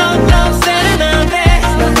달콤한 love serenade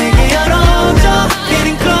널 내게 열어줘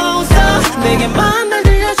Getting closer 내게만 날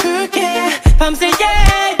들려줄게 밤새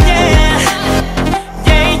yeah yeah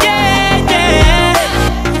yeah yeah yeah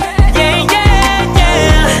yeah yeah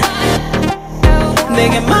yeah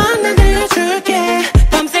내게만 날 들려줄게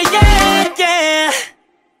밤새 yeah yeah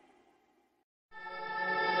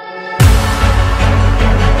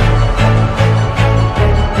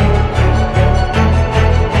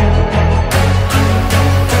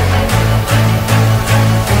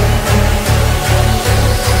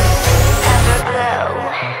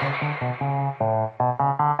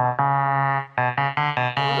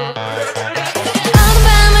어느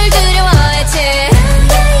밤을 두려워했지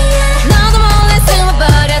너도 몰래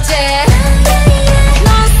숨어버렸지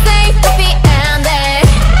No safe happy ending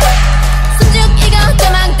숨죽이고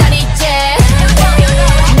도망다니지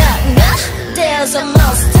There's a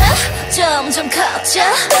monster 점점 커져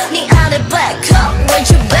네 안에 black hole Where'd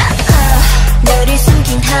you back 너를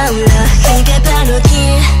숨긴 하울러 그게 바로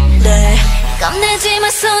길래 겁내지 마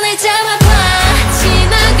손을 잡아봐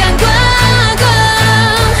지나간 과거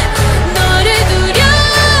너를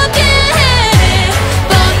두렵게 해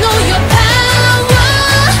But know your power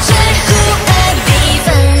Check who and be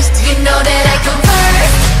first You know that I come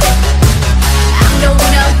first I'm the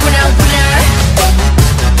winner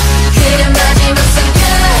그래 마지막 순간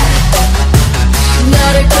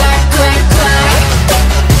너를 콸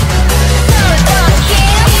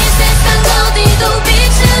이 세상 어디도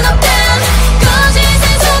빛은 없단 거짓에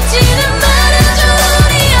속지는 말아줘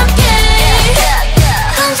우리 함께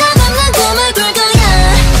혼자 걷는 꿈을 꿀 거야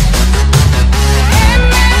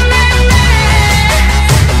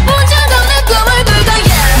혼자 걷는 꿈을 꿀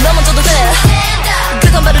거야 너 먼저도 돼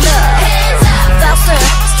그건 바로 너 Faster,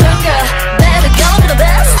 stronger, better gonna be the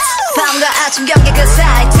best 밤과 아침 경계 그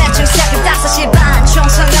사이 대충 새벽 5시 반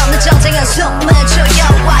총성 없는 전쟁은 숨을 조여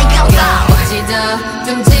Why 어디도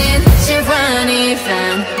둥진 실화니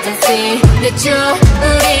fantasy 내줘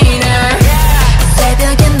우리는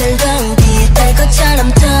새벽에 물도 빛날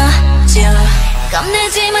것처럼 터져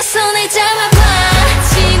겁내지 마 손을 잡아봐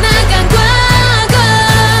지나간 과거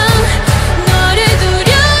너를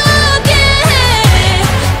두렵게 해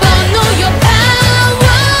But know your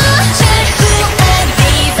power Check who and be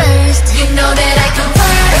first You know that I come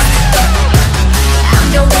first I'm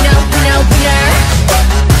the winner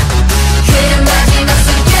그래 마지막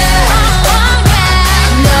순간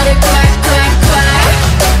너를 콸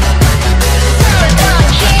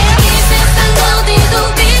이 세상 어디도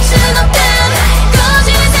빛은 없단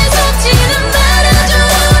거짓에 속지는 말아줘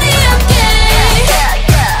우리 함께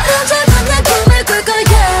혼자 걷는 꿈을 꿀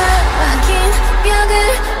거야 막힌 벽을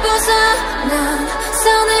벗어난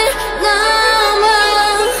선을 넘어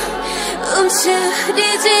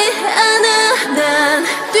움츠리지 않아 난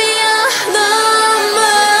뛰어넘어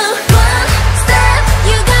One step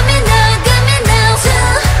you got me now Two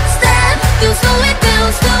step don't slow it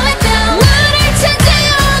down 나를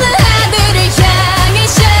찾아오는 하늘을 향해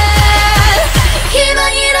shine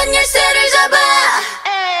희망이란 열쇠를 잡아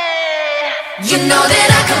You know that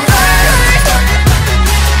I come first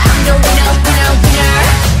I'm the winner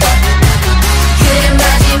그래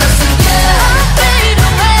마지막 순간 Fade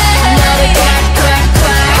away 너를 콸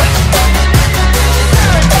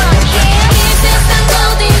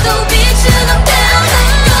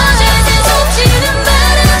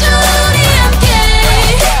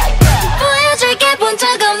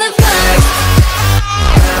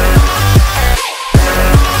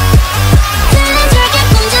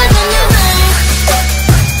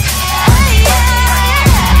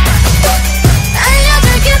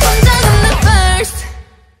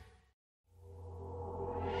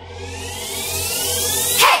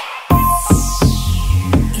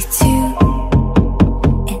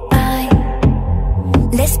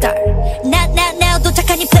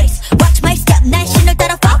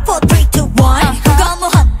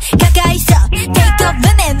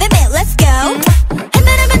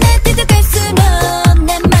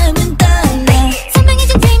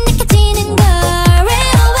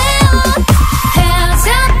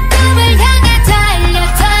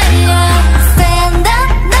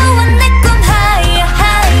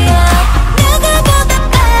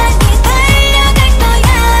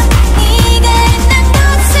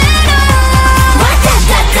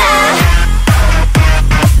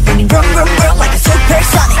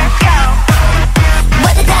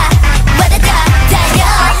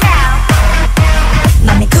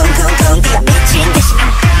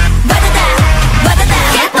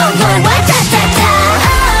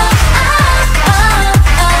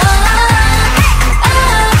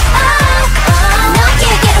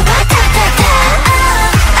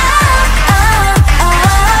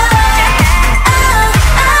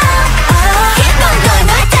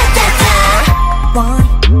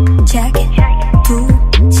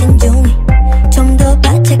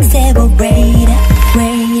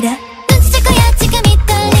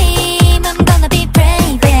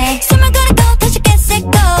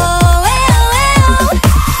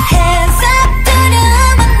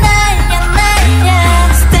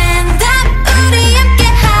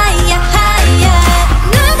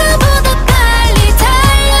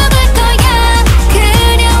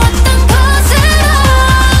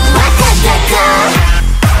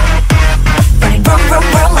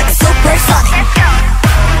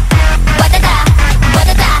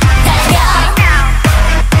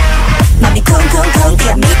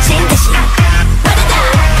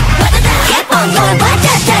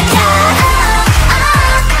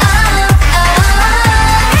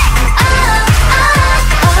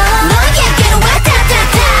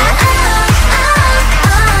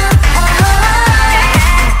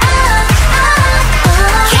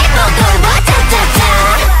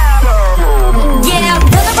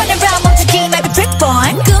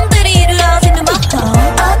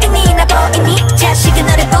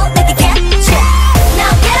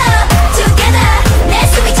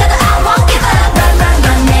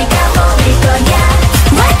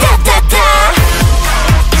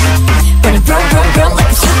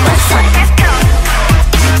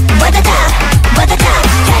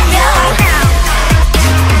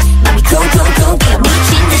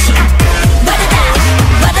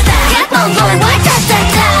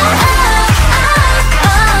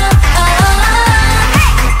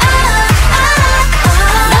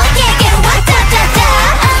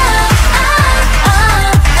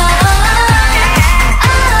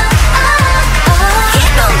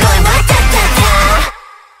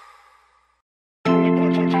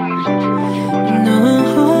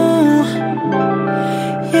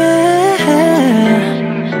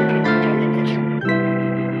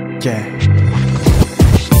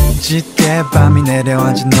쉽게 밤이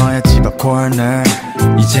내려앉은 너의 집 앞 코너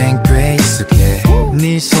이젠 꽤 익숙해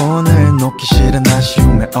네 손을 놓기 싫은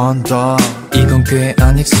아쉬움의 언덕 이건 꽤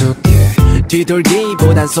안 익숙해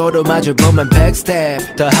뒤돌기보단 서로 마주보면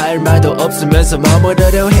백스텝 더 할 말도 없으면서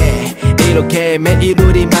머무르려 해 이렇게 매일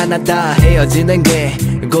우리 만나다 헤어지는 게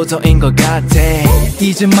고소인 것 같아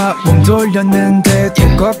이제 막 몸 돌렸는데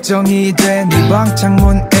또 걱정이 돼 네 방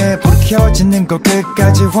창문에 불 켜지는 거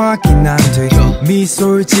끝까지 확인 안 돼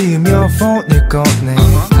미소를 지으며 폰을 꺼내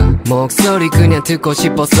목소리 그냥 듣고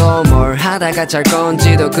싶어서 뭘 하다가 잘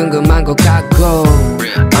건지도 궁금한 것 같고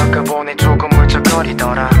아까 보니 조금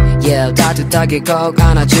울적거리더라 Yeah 따뜻하게 꼭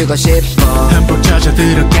안아주고 싶어 흠뻑 젖어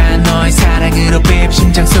들어간 너의 사랑으로 빕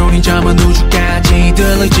심장 소린 저먼 우주까지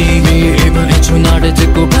들리지 매일 1분 1초 너를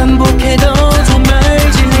듣고 반복해도 정말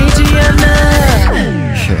질리지 않아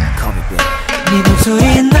네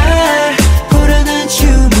목소리는 날 부르는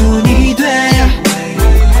주문이 돼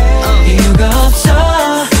이유가 없어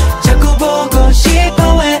자꾸 보고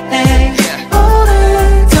싶어 왜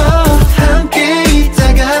오늘도 함께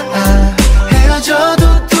있다가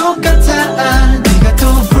헤어져도 똑같아 네가 또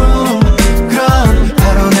vroom 그럼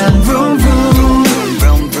바로 난 vroom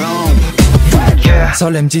vroom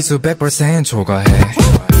설렘 지수 100% 초과해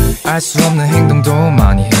알 수 없는 행동도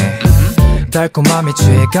많이 해 달콤함에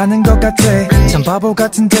취해가는 것 같아 참 바보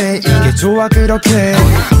같은데 이게 좋아 그렇게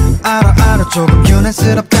알아 조금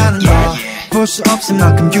유난스럽다는 거 볼 수 없을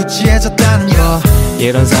만큼 유치해졌다는 거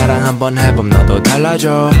이런 사랑 한번 해봄 너도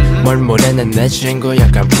달라져 뭘 모르는 내 친구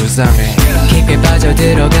약간 불쌍해 깊게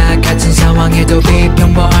빠져들어가 같은 상황에도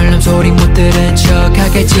비평봐 알람 소리 못 들은 척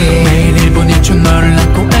하겠지 매일 1분 1초 너를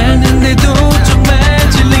안고 아는데도 정말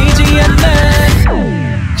질리지 않아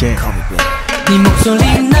네 목소리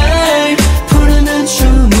날 부르는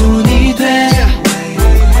주문이 돼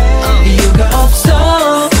이유가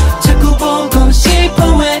없어 자꾸 보고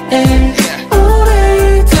싶어 왜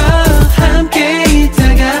오늘도 함께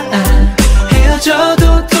있다가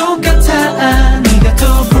헤어져도 똑같아 네가 또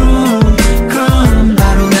vroom vroom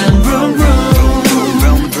바로 난 vroom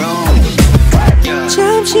vroom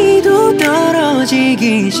잠시도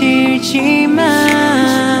떨어지기 싫지만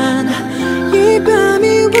이 밤이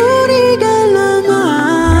우리 갈라놔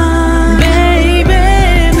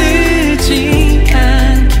Baby 늦지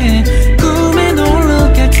않게 꿈에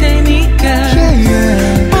놀러 갈 테니까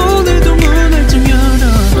오늘도 문을 좀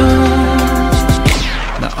열어둬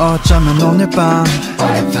나 어쩌면 오늘 밤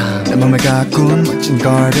내 맘을 가꾼 멋진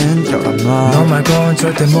걸음 열어놔 너 말곤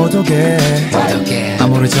절대 못 오게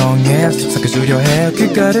아무리 정해 습삭해주려 해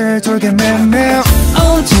귓가를 돌게 매매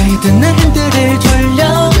어제든 내 핸들을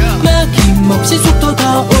돌려 막힘없이 속도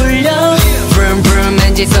더 올려 Vroom vroom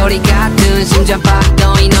엔진 소리 같은 심장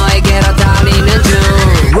박동이 너에게로 달리는 중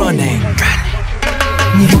Running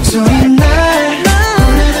네 목소리 날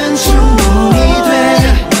부르는 주문이 돼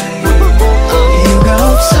이유가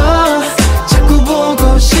없어 자꾸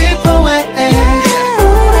보고 싶어 왜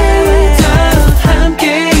오늘도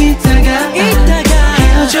함께 있다가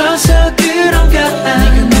헤어져서 그런가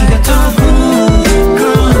네가 더 vroom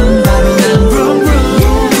vroom 바로 난 vroom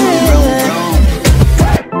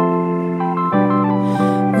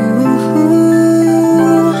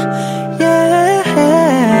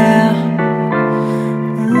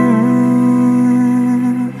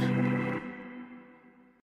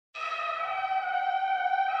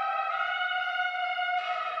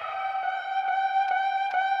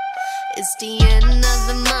It's the end of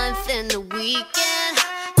the month and the weekend.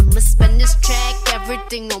 I'ma spend this track,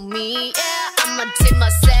 everything on me. Yeah, I'ma tip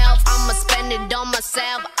myself, I'ma spend it on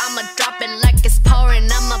myself. I'ma drop it like it's pouring,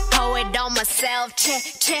 I'ma pour it on myself. Check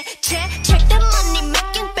the money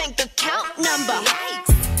making bank account number.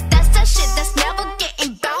 That's that shit that's never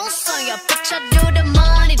getting bounced on your bitch. I do the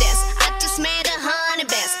money dance. I just made 100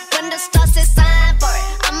 bands. When the star says sign for it,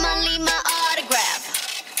 I'ma leave my autograph.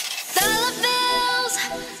 Dollar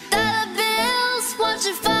bills, watch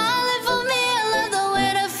it falling for me. I love the way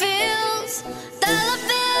that feels. Dollar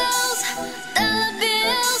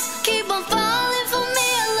bills, keep on falling for me.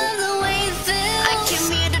 I love the way it feels. I came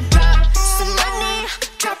here to drop some money,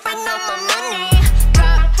 dropping all my money.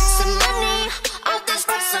 Drop some money, all this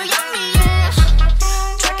work so yummy, yeah.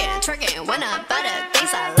 Twerking when I buy the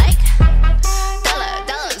things I like.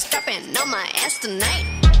 Dollars dropping on my ass tonight.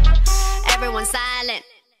 Everyone silent,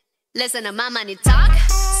 listen to my money talk.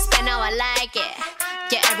 Spend how I like it.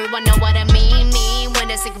 Yeah, everyone know what I mean. When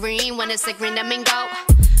it's a green, that mean go.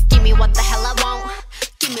 Give me what the hell I want.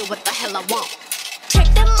 Give me what the hell I want. Check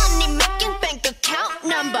the money making bank account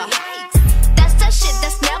number. That's that shit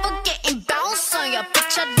that's never getting bounced on your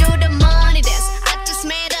bitch. I do the money dance. I just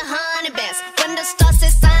made 100 bands. When the star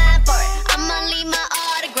says sign for it, I'ma leave my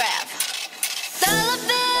autograph.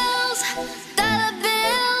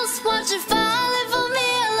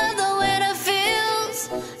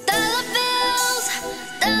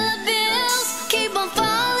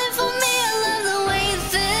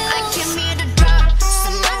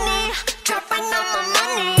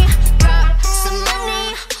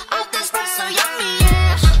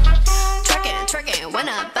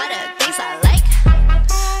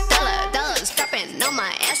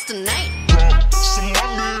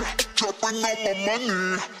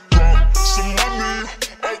 money, drop some money.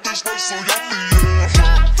 Oh, this looks so yummy, yeah.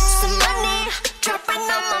 Drop some money,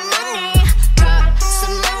 dropping all my money. Drop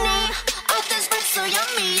some money, oh this looks so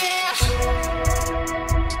yummy, yeah.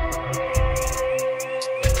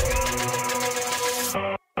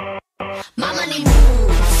 My money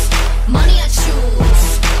moves, money I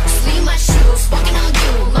choose. Sleeve my shoes, walking on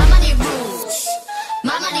you. My money rules,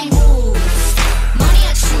 my money moves, money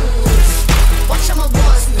I choose. Watch all my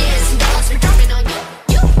ones, yes, and dollars be dropping on you.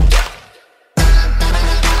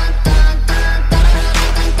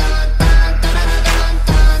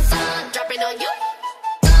 Dropping on you.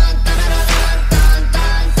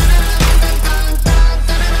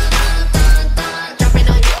 Dropping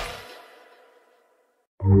on you.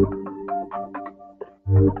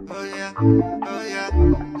 Oh yeah, oh yeah,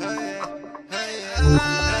 oh yeah, oh yeah.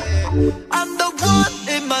 I'm the one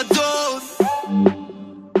in my zone.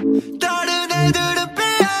 다른 애들은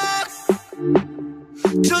빼앗.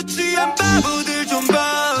 좋지 않은 바보들 좀 봐.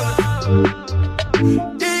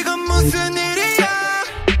 이건 무슨 일이야?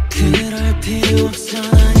 그럴 필요 없어,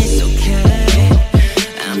 난 it's okay.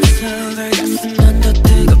 I'm sorry, 가슴만 더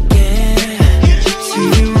뜨겁게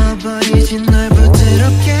지워버리지 널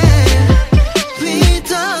부드럽게. We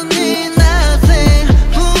don't need nothing,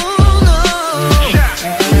 oh no.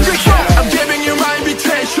 I'm giving you my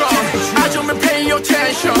invitation. 아줌마 pay your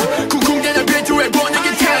attention. 쿵쿵대는 비트에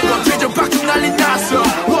번역이 태워 뒤져 박수 난리 났어.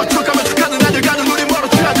 어떡하면 착하는 아들 가는 우리 멀어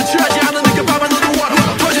취하든 취하지 않은 그 밤은 너도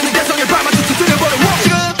원어 터지는 개성의 밤은 툭툭 뚫려버려.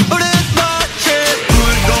 지금 우린 마치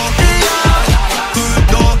불놀이야,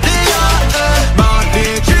 불놀이야.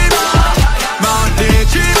 말리지 마,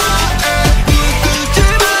 말리지 마, 웃지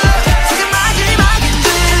마. 지금 마지막인지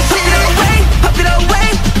Pop it away, pop it away.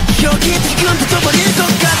 여기 지금 터져버릴 것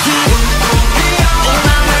같아. Oh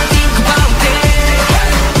나만 think about it.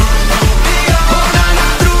 Oh 나나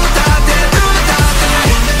through that day, through that day.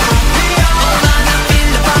 Oh 나나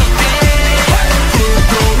feel about it.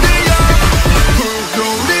 불놀이야,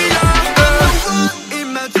 불놀이야. In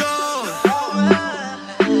my zone.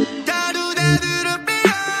 다른 애들은 빼앗.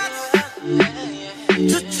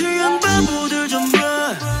 좋지 않은 바보들 좀 봐.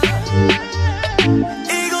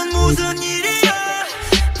 이건 무슨 일이야?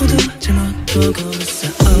 모두 잘못 보고 있어.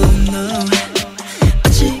 Oh no.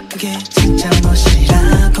 아직 그게 진짜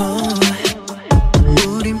멋이라고.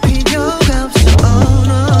 우린 필요가 없어. Oh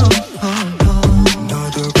no. Oh, oh.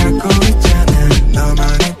 너도 갖고 있잖아,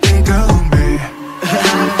 너만의 뜨거운 배.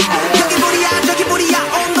 여기 불이야, 저기 불이야.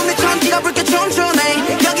 온 동네 천지가 불게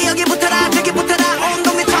춤추네. 여기 붙어라, 저기 붙어라. 온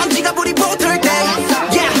동네 천지가 불이 붙을 때.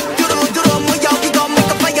 Yeah, 두루 뭐 여기고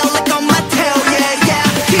make a fire like on my tail. Yeah, yeah.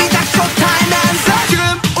 시작 showtime hands up. 지금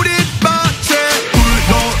우리 마치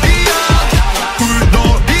불놀이야,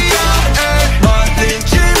 불놀이야.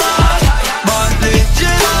 말리지 마, 말리지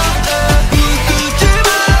마, 웃지 마.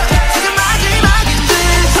 지금 마지막인지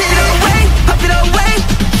Pop it away, pop it away.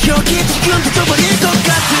 여기 지금 터져버릴 것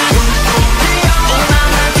같아. Oh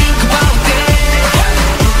나만 think about it.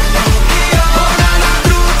 Oh 나나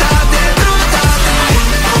through that day, through that day.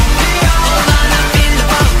 Oh 나나 feel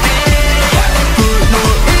about it.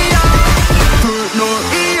 불놀이야,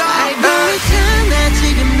 불놀이야. 알고 있잖아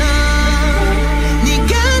지금 너.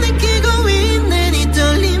 네가 느끼고 있는 이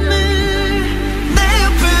떨림을. 내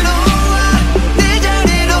옆으로 와, 내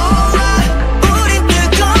자리로 와. 우린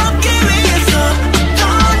뜨겁기 위해서 어떤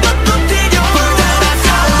것도 필요 없어.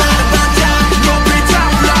 살아라 반짝, 높이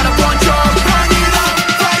타올라라 번쩍. burn it up,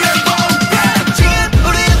 fireball. 지금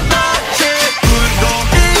우린 마치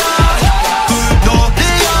불놀이야,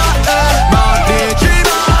 불놀이야. 말리지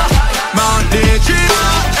마, 말리지 마,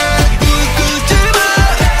 웃지 마.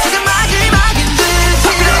 지금 마지막인지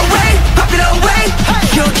Pop it away, pop it away.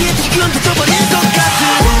 여기 지금 터져버릴 것 같아.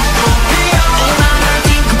 Oh 나나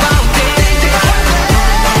think about it.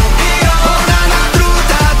 Oh 나나 through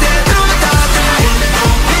that day, through that day.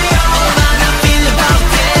 Oh 나나 feel about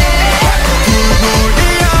it.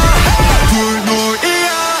 불놀이야, 불놀이야.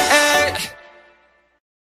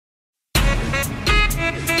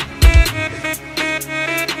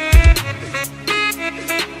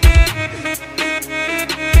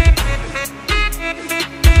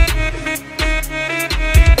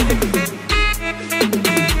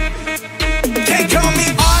 Can't call me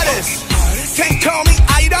artist, can't call me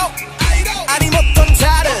idol. 아님 어떤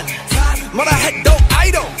다른 뭐라 해도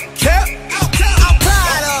I don't care. I'm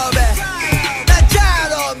proud of it. 난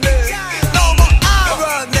잘 없네. 너무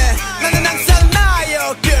알았네. 나는 항상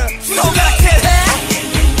나였길. 손가락질 해.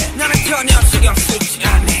 나는 전혀 신경 쓰지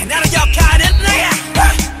않네. 나는 역할은 내.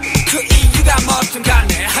 그 이유가 뭐든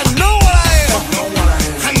간에 I know what I am.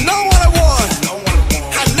 I know what I want.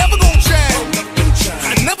 I never gon' change.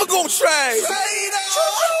 I never gon' trade.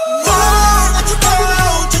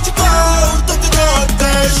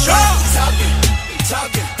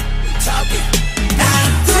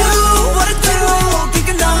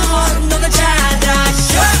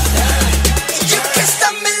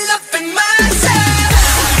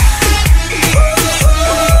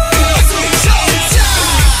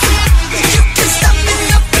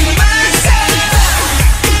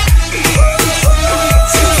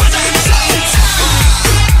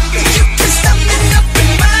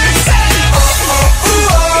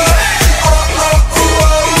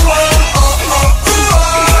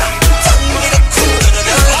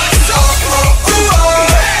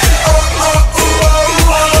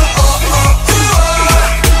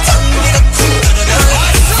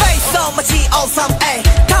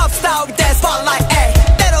 싸우게 된 spotlight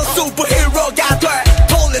때론 슈퍼히어로가 돼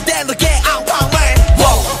돌려댄 너의 안방맨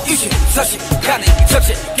 24시간에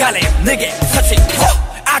접시간에 내게 터치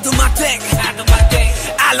I do my thing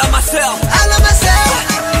I love myself I love myself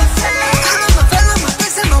I love my feel my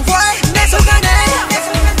face and my way 내 속 안에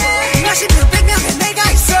몇십 명 백 명의 내가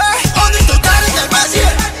있어 오늘도 다른 날 맞이해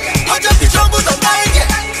어차피 전부 다 나에게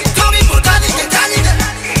더미보다는 게 달리네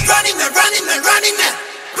Running man running man running man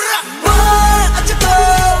뭘 어쩌고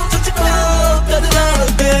저쩌고 다들 알아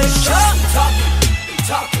bitch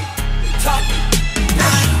Talk I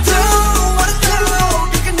do what I do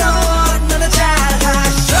you can know 너는 잘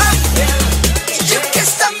하셔 You can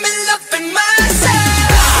stop me loving myself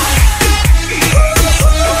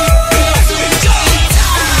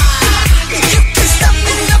You can stop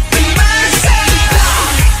me loving myself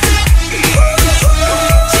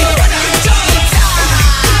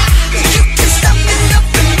You can stop me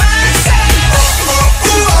loving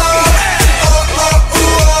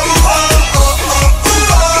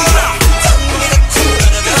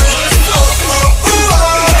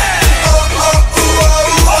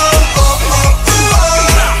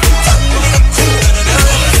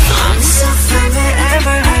I'm so fine wherever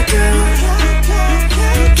I go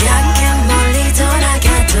가끔 멀리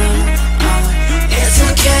돌아가도 It's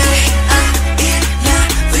okay I'm not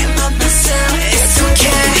with myself It's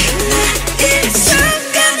okay 나 이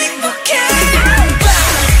순간 행복해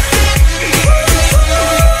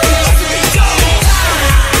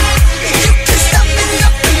You can stop me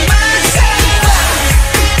loving myself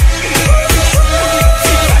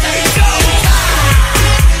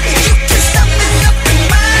You can stop me loving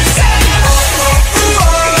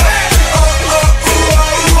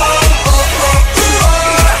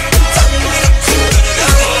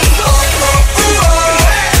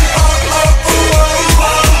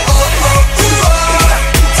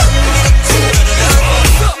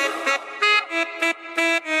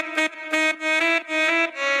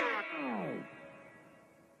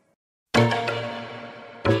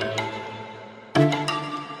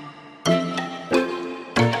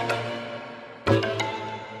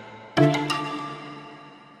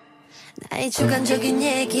나의 주관적인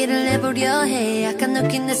얘기를 해보려 해 약간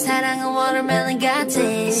느낀 내 사랑은 watermelon 같아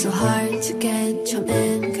So hard to get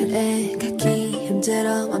처음엔 그래 갖기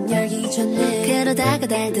힘들어 맘 열기 전에 그러다가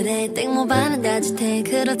달달해 땡모 반은 따뜻해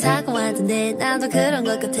그렇다고 하던데 나도 그런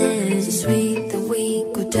것 같아 So sweet that we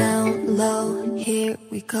go down low Here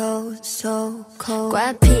we go so cold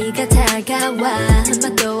과피가 다가와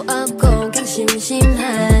맛도 없고 그냥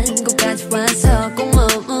심심한 곳까지 와서 꼭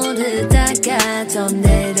머무르다가 더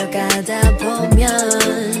내려가다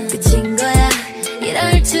보면 끝인 거야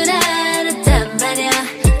이럴 줄 알았단 말야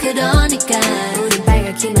그러니까 우린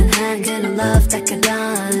빨갛기만 한 그런 love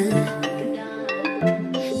닦아던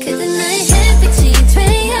그대 나의 햇빛이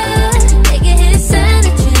되어 내게 햇살을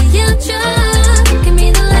쥐어줘 Give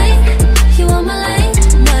me the light You want my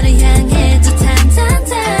light 너를 향해 또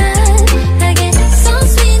탄탄탄하게 So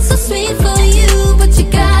sweet for you But you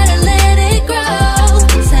gotta let it grow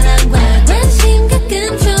사랑과 관심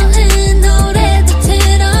가끔 좋은 노래도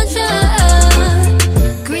틀어줘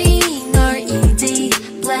Green or ED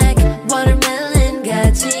Black watermelon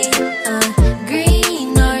같이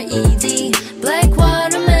Green or ED Black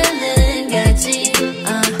watermelon 같이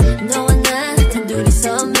너와 나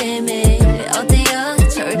단둘이서 매일매일 어때요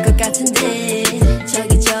좋을 것 같은데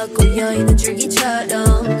저기 저 꼬여있는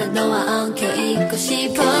줄기처럼 난 너와 엉켜 있고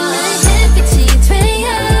싶어 나의 햇빛이 되어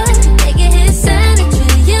내게 햇살을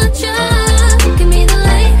쥐어줘 Give me the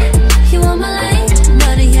light You want my light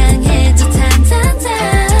너를 향해 또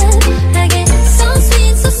탄탄탄하게 So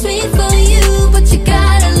sweet for you But you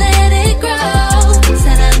gotta let it grow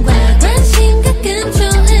사랑과 관심 가끔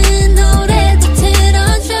좋은 노래도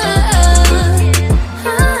틀어줘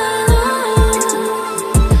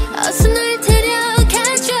어서 널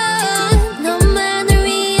데려가줘 너만을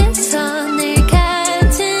위해서 늘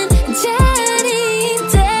같은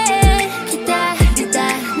자리인데 기다리다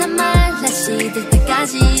난 말라 시들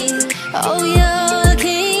때까지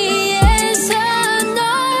여기에서 널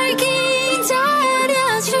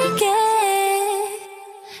기다려줄게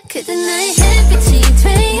그대 나의 햇빛이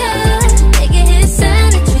되어 내게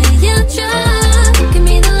햇살을 쥐어줘 Give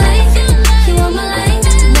me the light You want my light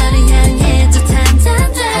너를 향해 또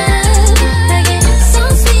탄탄탄하게 So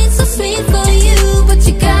sweet for you But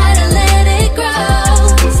you gotta let it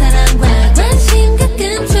grow 사랑과 관심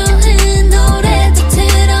가끔 좋은 노래도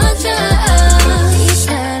틀어줘 이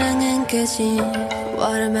사랑은 끝이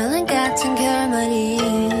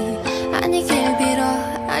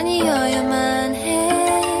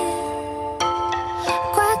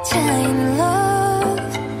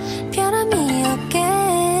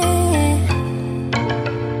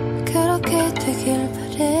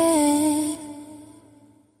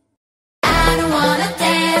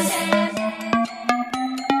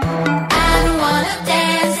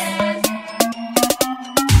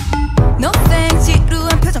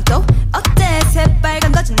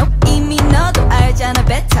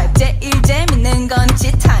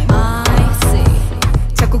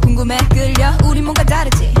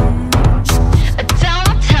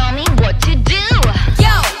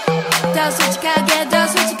더 솔직하게 더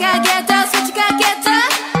솔직하게 더 솔직하게 더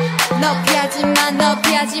너 피하지만 너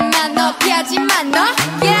피하지만 너 피하지만 너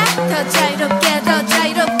yeah 더 자유롭게 더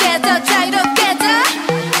자유롭게 더 자유롭게 더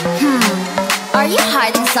Are you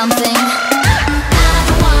hiding something?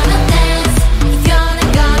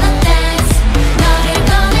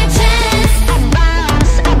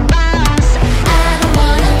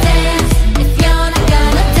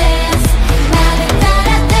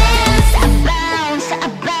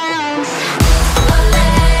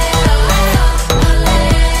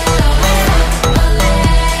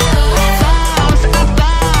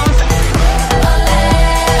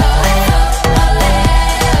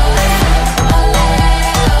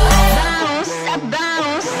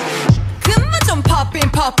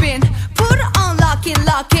 Poppin', put it on, lock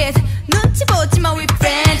it 눈치 보지마 we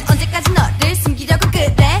friend 언제까지 너를 숨기려고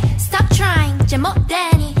그래 Stop trying 제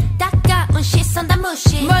못되니 따가운 시선 다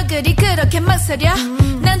무시 뭘 그리 그렇게 망설여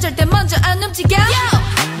난 절대 먼저 안 움직여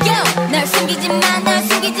Yo, yo 날 숨기지 마 날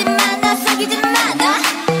숨기지 마 날 숨기지 마 나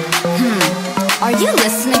Are you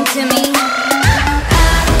listening to me?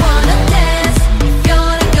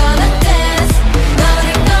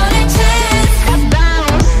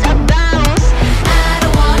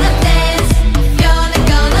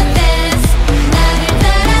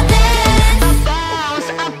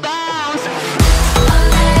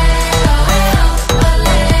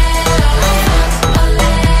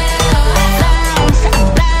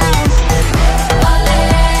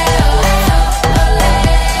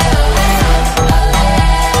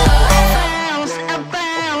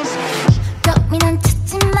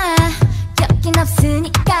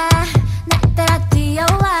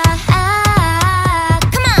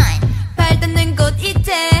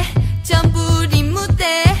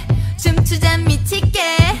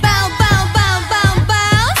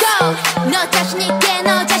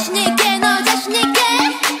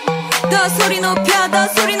 더 소리 높여 더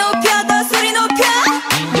소리 높여 더 소리 높여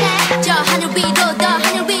yeah. 저 하늘 위로 더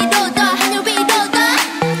하늘 위로 더 하늘 위로 더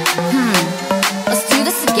Let's do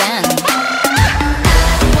this again. I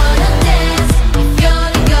don't wanna dance if you're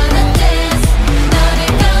not gonna dance 너를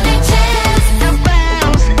꺼낼 chance I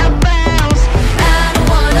bounce I don't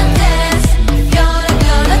wanna dance if you're not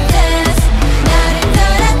gonna dance 나를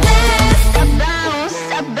따라 dance I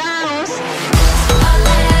bounce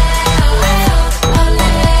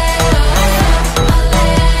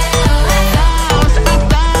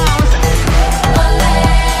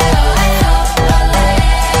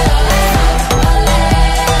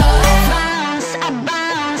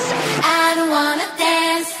I don't wanna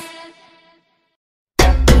dance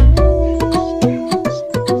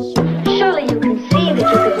Surely you can see that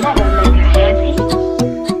you could never make her happy.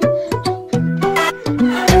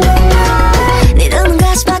 네 눈은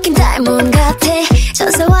같이 바뀐 다이몬 같아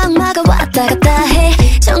천사와 악마가 왔다 갔다 해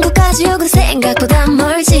전국까지 오고 생각보다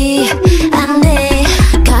멀지 않네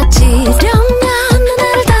같이 이러면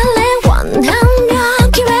누나를 달래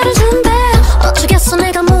원하면 기회를 준대 어쩌겠어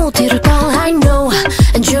내가 못 이룰 걸 I know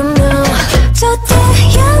and you know 저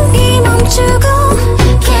태양이 멈추고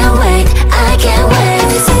Can't wait I can't wait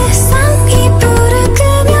세상이 불을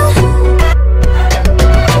끄면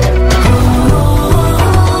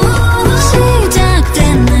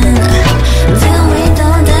시작되는 Deal with the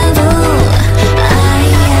devil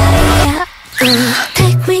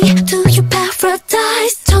Take me to your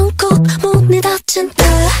paradise 전국 문이 닫힌다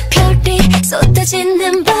별이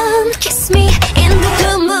쏟아지는 밤 Kiss me in the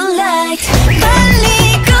blue moonlight 빨리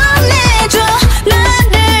꺼내줘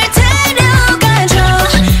나를 데려가줘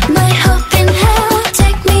My hope in hell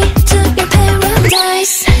Take me to your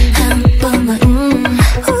paradise 한 번만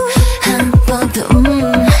한 번 더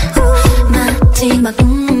마지막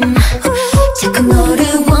자꾸 너를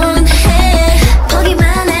원해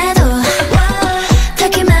보기만 해도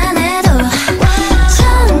닿기만 해도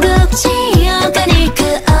천국 지어가니 그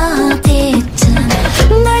어디든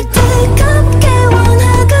널 뜨겁게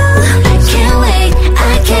원하고 I can't wait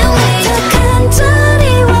I can't wait 더 간절히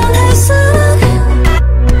원할수록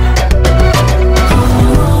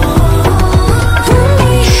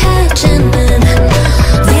불리해지는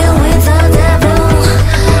Deal with the devil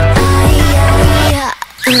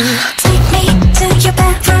Take me to your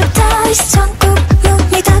paradise 전국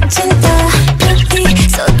문이 닫힌다 별이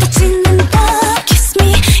쏟아지는 밤 Kiss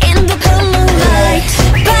me in the blue moonlight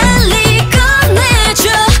빨리 꺼내줘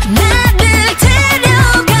나를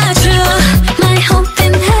데려가줘 My hope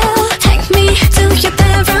in hell Take me to your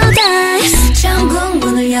paradise 전국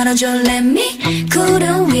문을 열어줘 Let me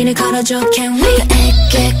구름 위를 걸어줘 Can we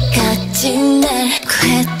에게까지 날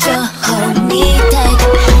구해줘 Hold me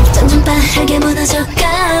tight 점점 빠르게 무너져가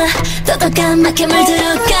더 까맣게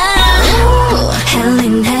물들어가 Hell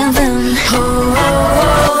in heaven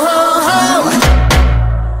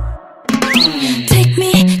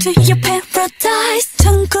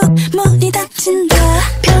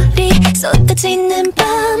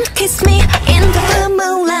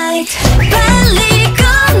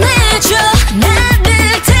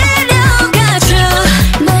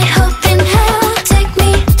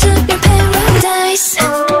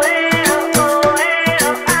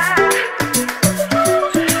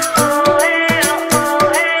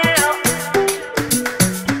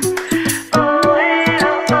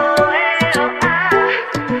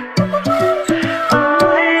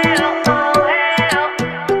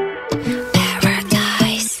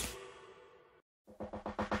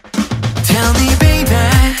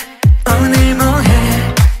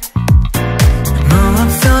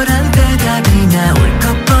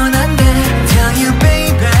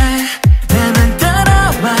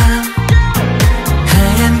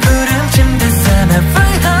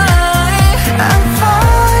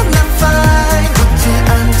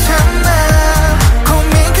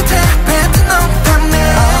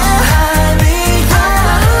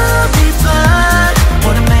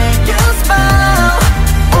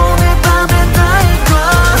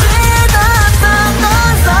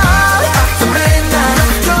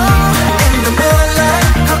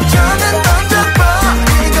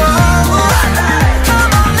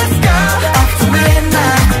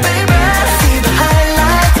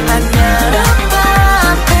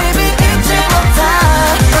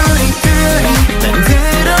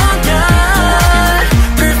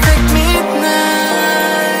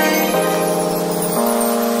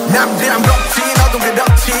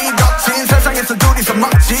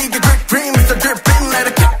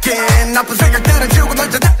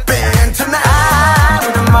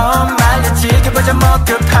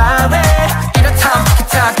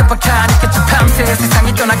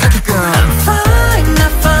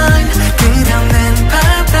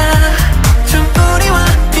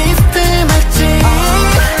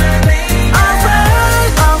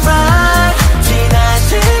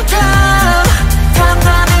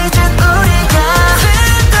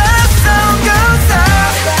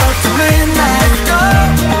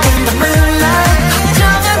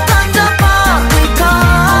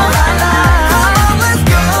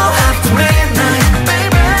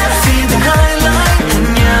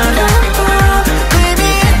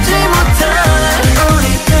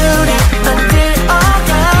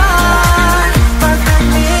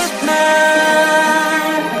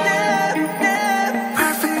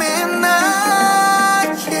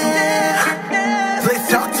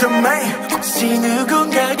궁금해 혹시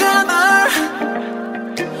누군가가 널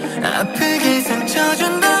아프게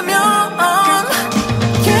상처준다면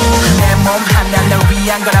내 몸 하나 널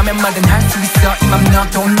위한 거라면 뭐든 할 수 있어 이 맘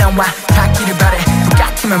너도 나와 닿기를 바래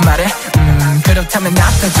똑같으면 말해 그렇다면 나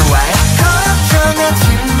더 좋아해 걱정하지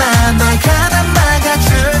마 내가 다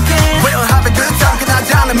막아줄게 We'll have a good time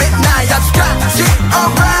그나지 않은 midnight 아직까지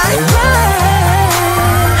alright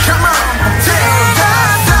Come on till the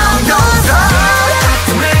sun goes up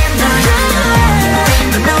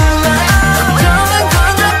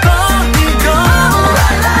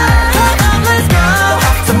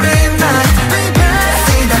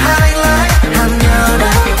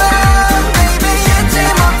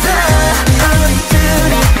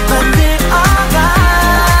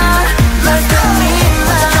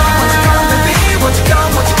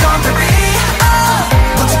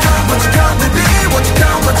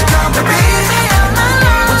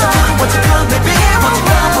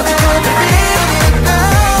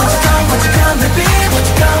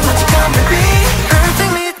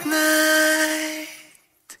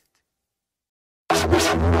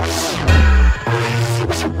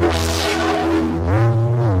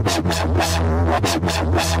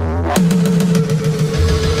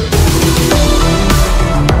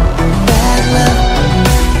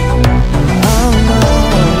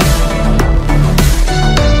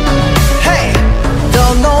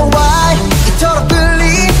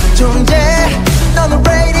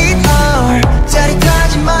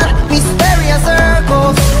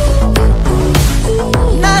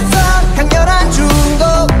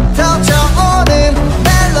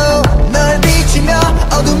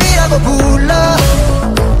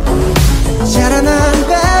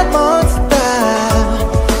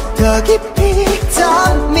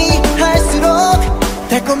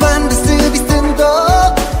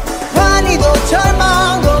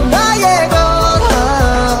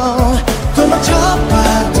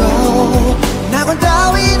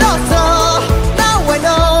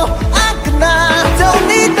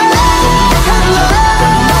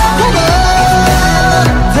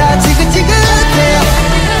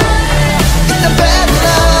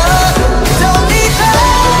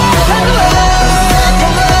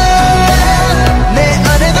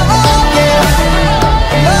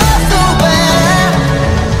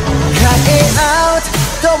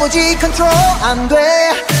컨트롤 안돼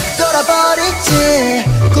돌아버릴지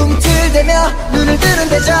꿈틀대며 눈을 뜨는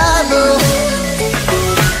데자부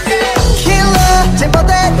킬러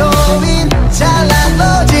제멋대로인 잘난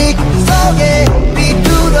로직 속에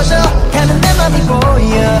비뚤어져 가는 내 맘이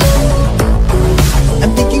보여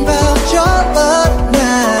I'm thinking about your love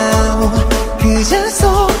now 그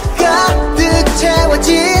잔속 가득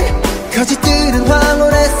채워진 거짓들은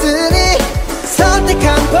황홀했으니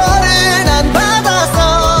선택한 벌을 난 받아서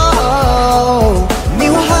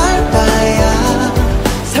미워할 바야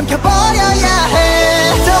삼켜버려야 해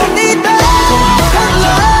Don't need that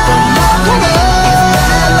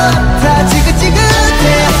다 지긋지긋해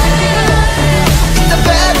It's the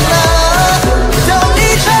bad love Don't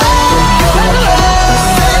need that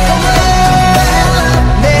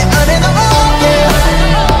내 안에 너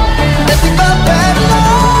Nothing but bad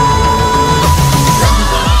love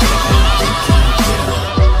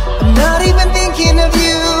I'm not even thinking of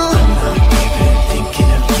you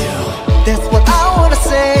That's what I wanna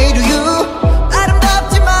say to you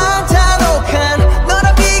아름답지만 잔혹한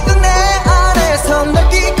너란 비극 내 안에서 널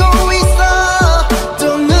끼고 있어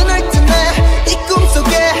또 눈을 뜨네 이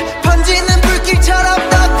꿈속에 번지는 불길처럼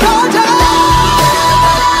더 커져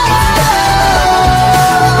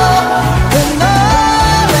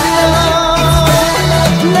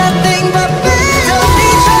Nothing but bad Don't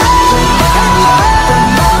need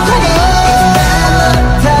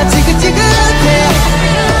다 지긋지긋해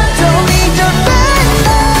Don't need your bad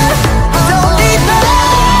love Don't need bad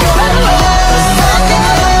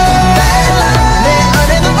love 내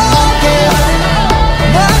안에 너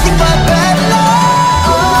Nothing but bad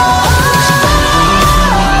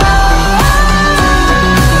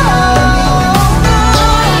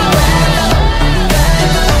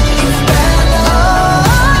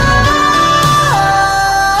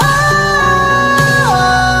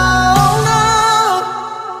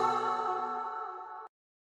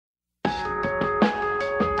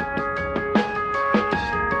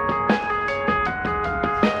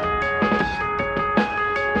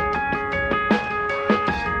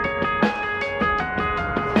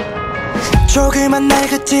조그만 날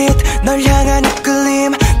그짓 널 향한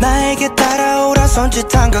이끌림 나에게 따라오라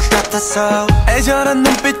손짓한 것 같아서 애절한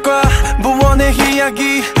눈빛과 무언의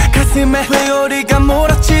이야기 가슴에 회오리가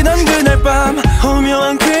몰아치던 그날 밤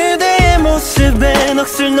오묘한 그대의 모습에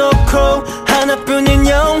넋을 놓고 하나뿐인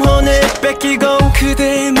영혼을 뺏기고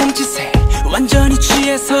그대의 몸짓에 완전히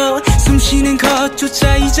취해서 숨쉬는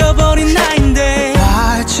것조차 잊어버린 나인데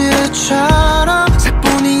발치처럼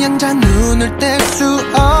사뿐히 앉아 눈을 뗄 수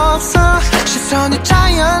없어 시선이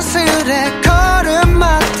자연스레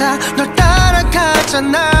걸음마다 널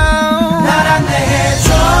따라가잖아 날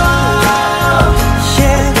안내해줘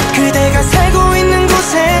yeah, 그대가 살고 있는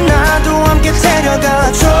곳에 나도 함께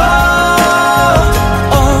데려가줘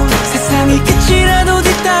세상이 끝이라도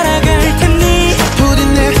뒤따라갈 테니 부디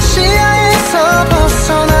내 시야에서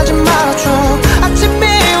벗어나지 말아줘 아침이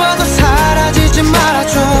와도 사라지지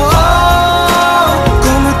말아줘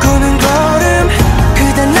꿈을 꾸는 걸음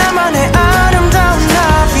그대 나만의 아름다운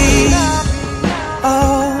나비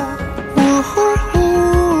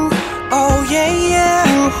우후후 oh yeah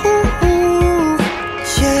yeah 우후후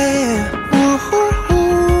yeah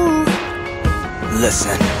우후후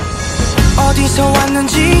Listen 어디서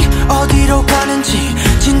왔는지 어디로 가는지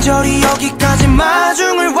진저리 여기까지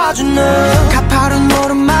마중을 와준 너 가파른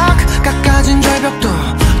오르막 깎아진 절벽도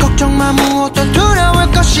걱정 마 무엇도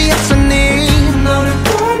두려울 것이 없으니 너를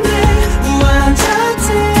뽐내 우아한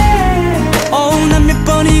자태 난 몇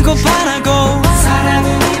번이고 바라고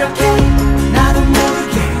사랑은 이렇게 나도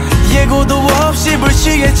모르게 예고도 없이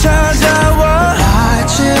불시에 찾아와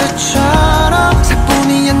발치처럼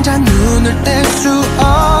사뿐히 앉아 눈을 뗄 수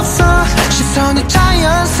없어 시선이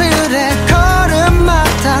자연스레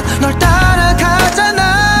걸음마다 널 따라가잖아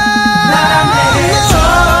날 안내해줘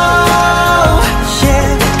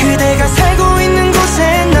yeah, 그대가 살고 있는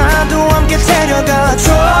곳에 나도 함께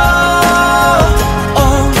데려가줘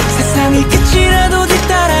세상이 끝이라도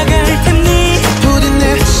뒤따라갈 테니 부디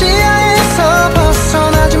내 시야에서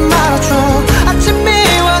벗어나지 말아줘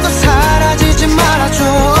아침이 와도 사라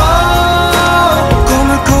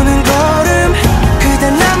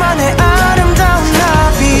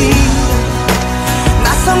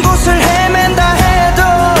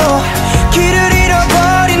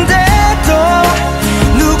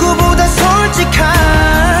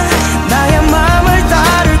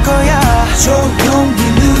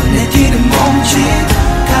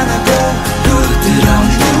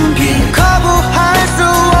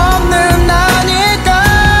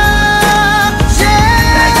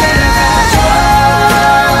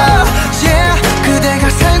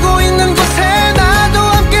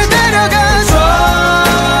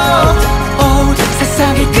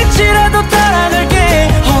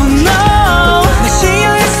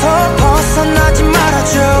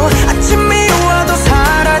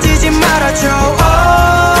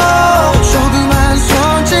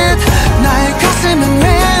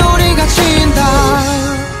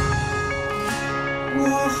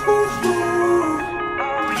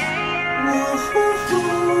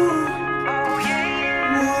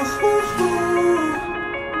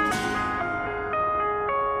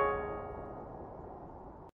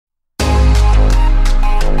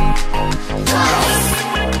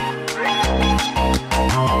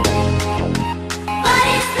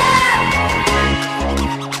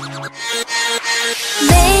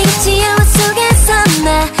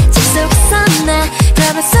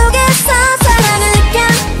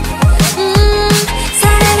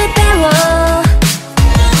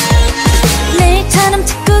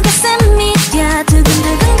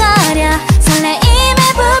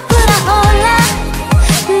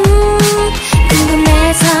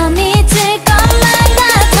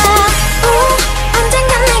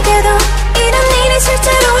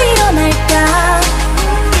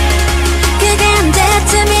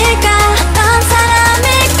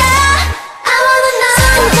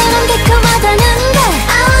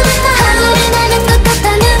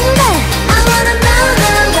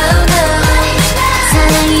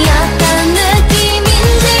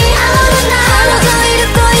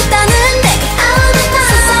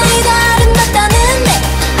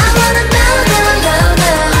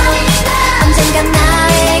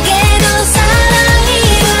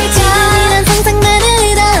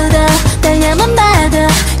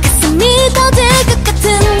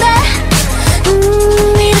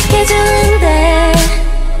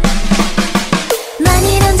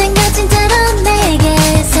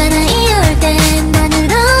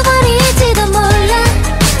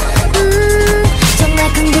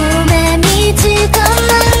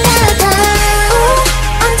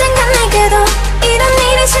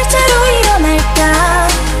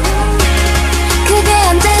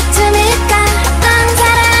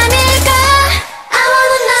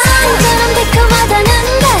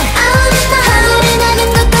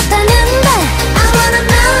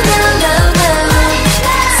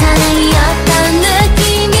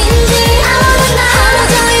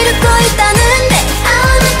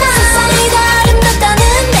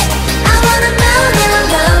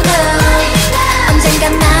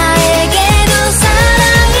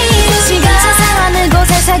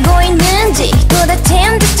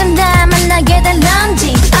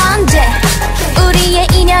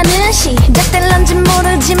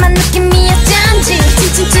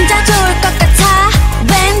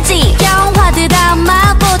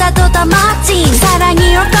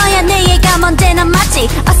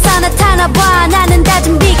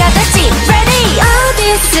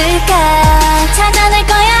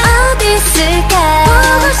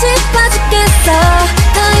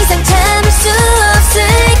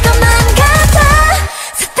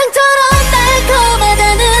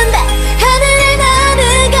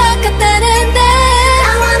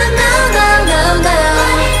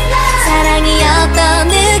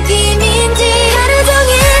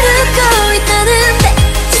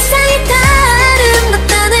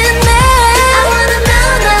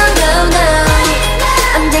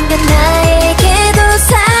나에게도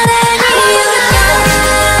사랑이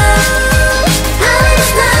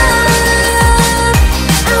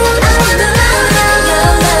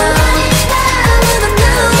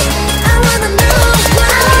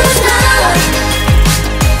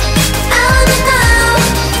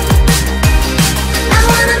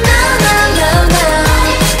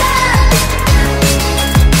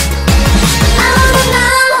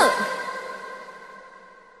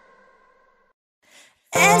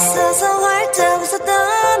애써서 활짝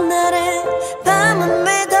웃었던 나를 밤은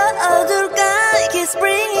왜 더 어둘까. It keeps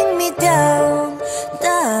bringing me down,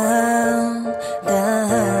 down,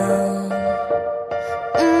 down.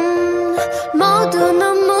 모두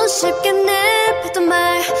너무 쉽게 내뱉던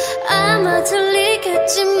말 아마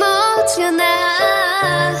들리겠지 뭐지 나.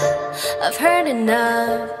 I've heard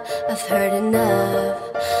enough, I've heard enough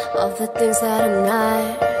of the things that I'm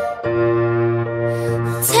not.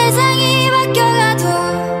 세상이 바뀌어가도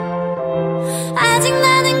아직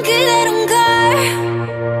나는 그대로인걸.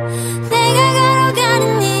 내가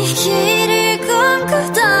걸어가는 이 길을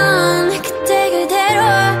꿈꾸던 그때 그대로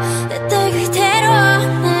그때 그대로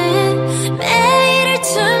내 매일을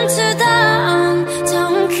춤추던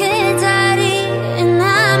정 그 자리에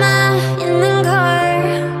남아있는걸.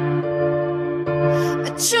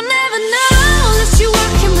 But you never know that you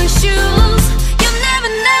walk in my shoes. You never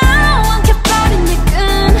know I'm kept out in your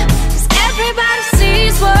gun. Cause everybody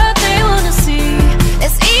sees what they wanna see.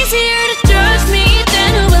 It's easier to judge me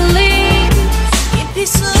than to believe. 깊이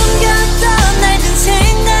숨겼던 낡은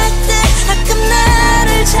생각들 가끔 나를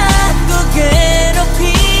자꾸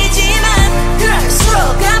괴롭히지만 그럴수록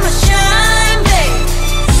I'm a shine babe.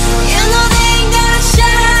 You know they ain't gonna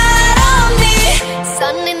shine on me.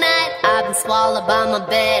 Sunday night I've been swallowed by my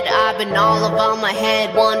bed. I've been all over my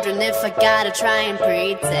head wondering if I gotta try and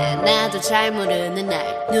pretend. 나도 잘 모르는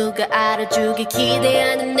날 누가 알아주길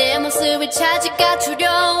기대하는 내 모습이 차지가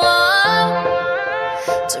두려워.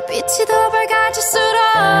 저 빛이 더 밝아질수록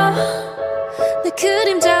내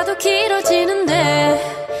그림자도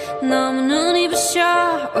길어지는데 너무 눈이 부셔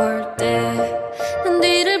올 때 난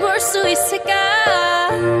뒤를 볼 수 있을까.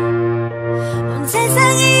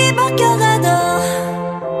 세상이 바뀌어가도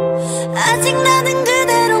아직 나는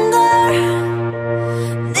그대로인걸.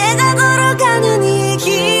 내가 걸어가는 이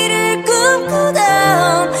길을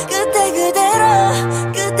꿈꾸던 그때 그대로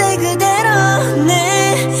그때 그대로 내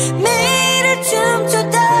매일을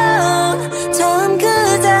춤추던 처음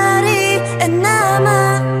그 자리에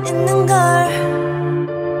남아있는걸.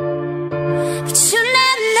 But you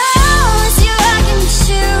never know as you walk in your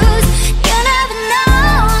shoes. You never know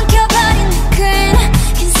I'm covered in the green.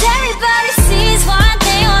 Cause everybody sees what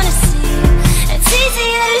they wanna see. It's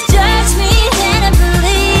easier to judge me than to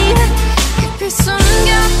believe. 깊이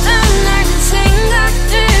숨겼던 낡은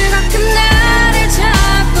생각들 가끔 나를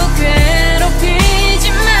자꾸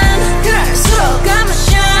괴롭히지만 그럴수록 I'm a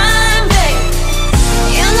shine babe.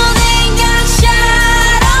 You know they ain't gonna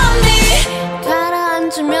shine on me.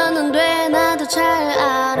 가라앉으면 안 돼 나도 잘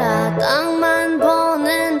알아. 땅만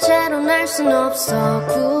보는 채로 날 순 없어.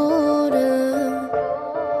 구름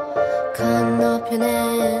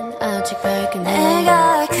건너편엔 아직 밝은 해.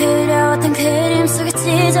 내가 그려왔던 그림 속에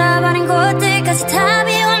찢어버린 곳들까지 다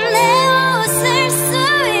비운 내 옷을 수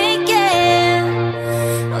있게.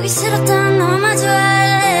 보기 싫었던 너마저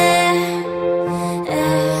할래.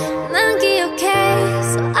 난 기억해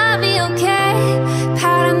so I'll be okay.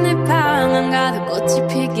 파란 내 방 안가득 꽃이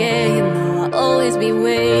피게. You know I'll always be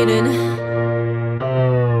waiting.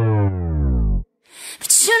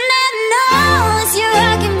 But you never know as you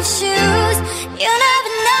walk in my shoes. You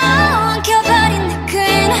never know I'm covered in the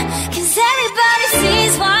green. Cause everybody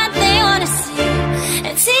sees what they wanna see.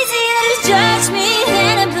 It's easier to judge me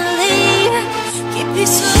than to believe. 깊이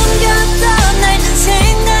숨겼던 낡은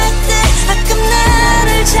생각들 가끔 나를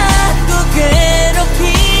자꾸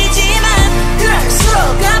괴롭히지만 그럴수록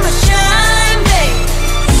I'm a shine babe.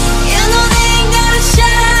 You know they ain't gonna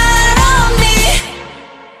shine on me.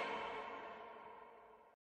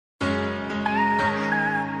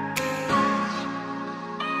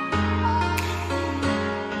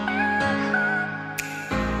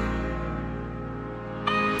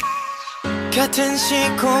 같은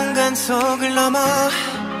시공간 속을 넘어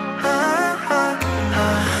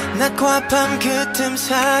낮과 밤 그 틈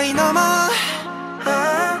사이 넘어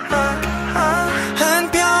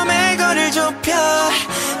한 뼘의 거리를 좁혀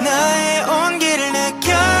나의 온기를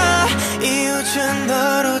느껴. 이 우주는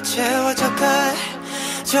너로 채워져가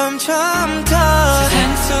점점 더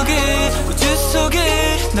세상 속을 우주 속을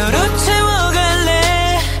너로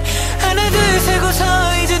채워갈래. 하나 둘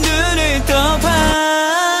세고서 이제 눈을 떠봐.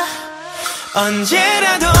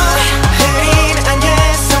 언제라도 흐린 안개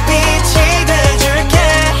속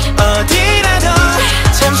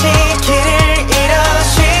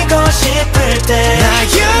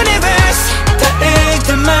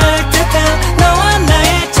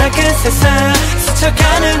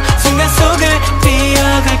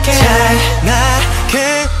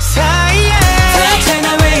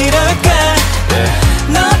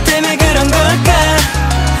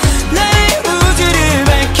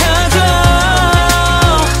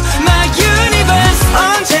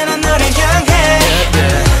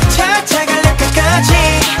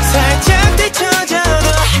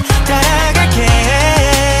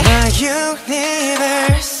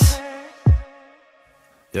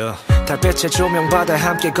빛에 조명받아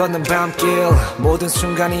함께 걷는 밤길 모든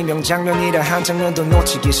순간이 명장면이라 한 장면도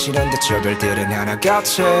놓치기 싫은데 저 별들은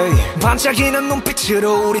하나같이 반짝이는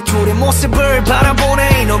눈빛으로 우리 둘의 모습을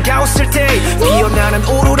바라보네 너가 웃을 때 피어나는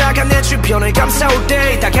오로라가 내 주변을 감싸올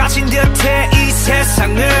때 다 가진 듯해 이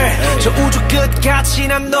세상을 저 우주 끝까지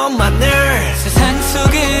난 너만을 세상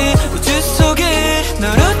속에 우주 속에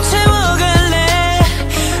너로 채워갈래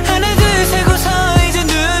하나 둘 세고서 이제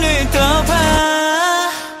눈을 떠봐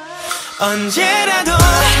언제라도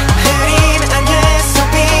흐린 안개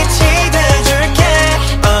속 빛이 돼줄게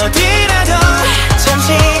어디라도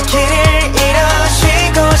잠시 길을 잃어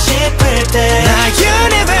쉬고 싶을 때 나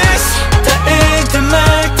universe 닿을 듯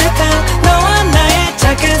말 듯한 너와 나의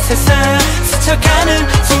작은 세상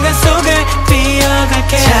스쳐가는 순간 속을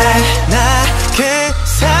뛰어갈게 나 그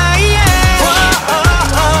사이에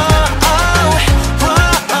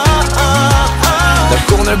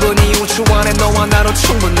넓고 넓은 이 우주 안에 너와 나로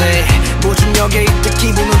충분해 무중력에 있듯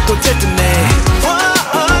기분은 또 뜨뜻해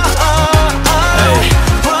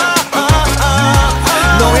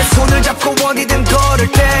너의 손을 잡고 어디든 걸을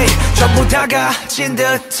때 전부 다 가진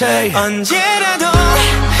듯해 언제라도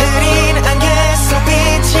흐린 안개 속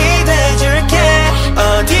빛이 돼줄게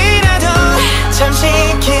어디라도 잠시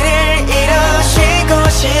길을 잃어 쉬고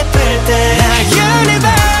싶을 때 나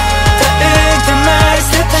universe 닿을 듯 말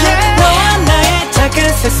듯한 너와 나의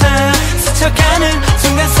작은 세상 스쳐가는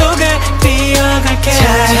순간 속을 뛰어갈게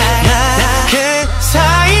그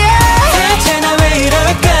사이에 대체 나 왜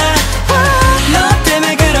이럴까 너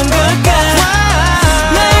때문에 그런 걸까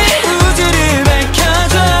나의 우주를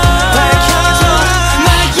밝혀줘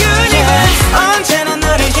My universe 언제나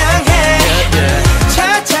너를 향해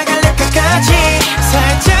찾아갈 내 끝까지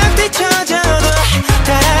살짝 뒤쳐져도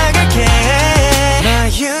따라갈게 My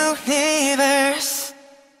universe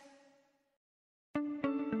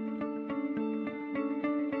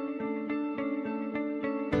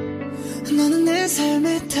너는 내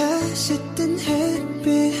삶에 다시 뜬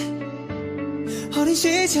햇빛 어린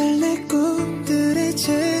시절 내 꿈들의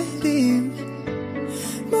재림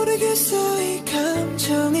모르겠어 이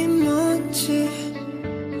감정이 뭔지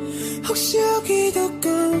혹시 여기도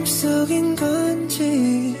꿈속인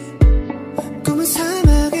건지 꿈은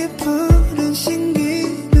사막의 푸른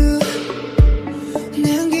신기루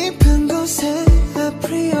내 깊은 곳에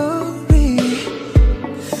아프리오리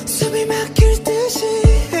숨이 막힐 듯이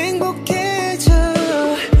행복해져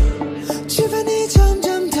주변이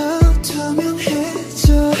점점 더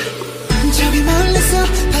투명해져 저기 멀리서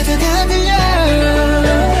바다가 들려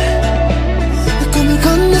꿈을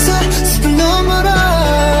건너서 숲을 너머로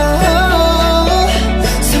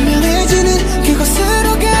선명해지는 그곳으로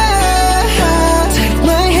가 Take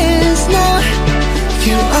my hands now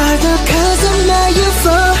You are the cause of my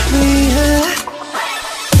euphoria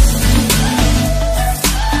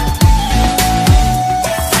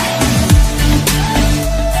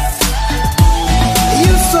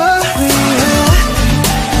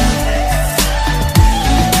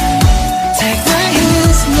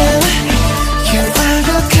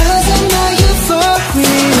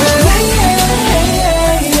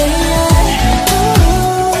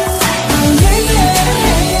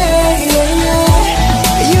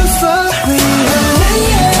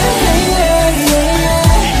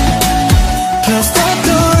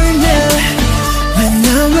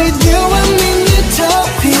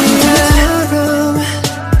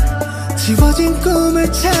지워진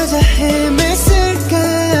꿈을 찾아 헤맸을까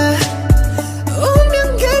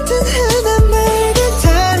운명 같은 하나말과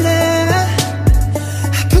달라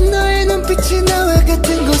아픈 너의 눈빛이 나와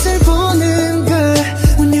같은 곳을 보는 걸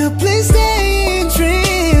When you please stay in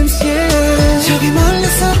dreams yeah. 저기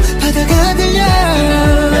멀리서 바다가 들려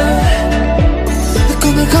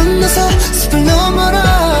꿈을 건너서 숲을 너머로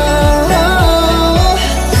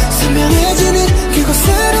선명해지는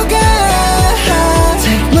그곳으로 가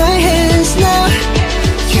Take my hands now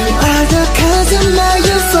You are the cause of my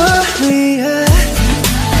euphoria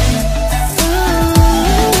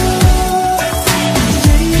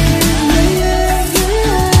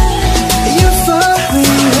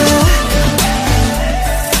Euphoria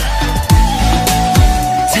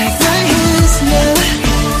Take my hands now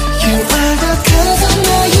You are the cause of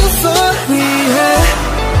my euphoria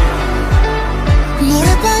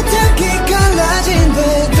모래바닥이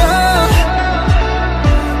갈라진대도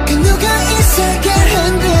그 누가 이 세계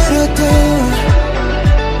흔들어도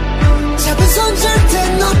잡은 손 절대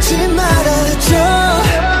놓지 말아줘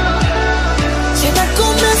제발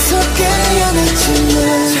꿈에서 깨어나지만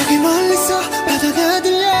저기 멀리서 바다가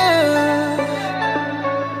들려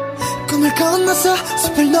꿈을 건너서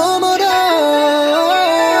숲을 너머로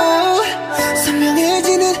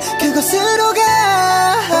선명해지는 그곳으로 가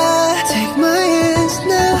Take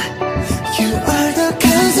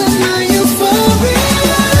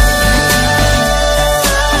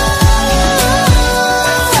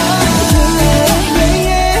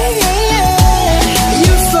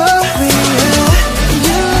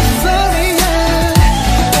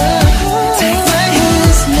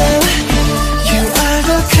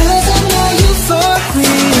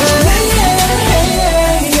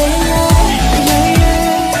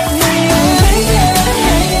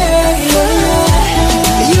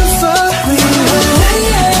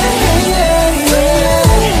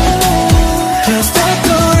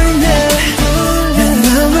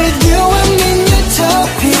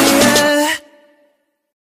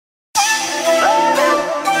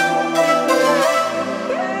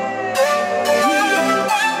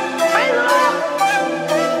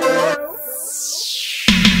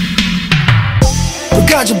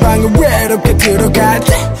낮은 방에 외롭게 들어갈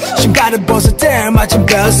때 신발을 벗을 때 마침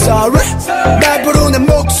벨소리 날 부르는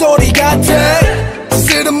목소리 같아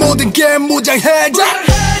쓸쓸한 모든 게 무장해져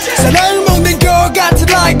사랑을 먹는 것 같아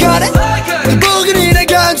like it 네 부근이나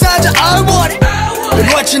감싸줘 I want it But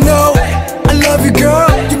what you know I love you girl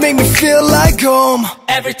You make me feel like home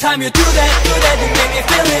Every time you do that you make me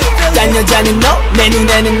feel it 딴 여자는 너 내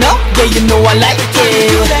눈에는 너 Yeah you know I like it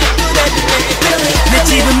you make me feel it 내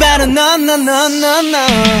집은 바로 너 넌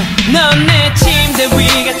내 침대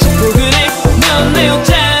위가 참 포근해 넌 내 옷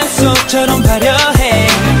잔속처럼 화려해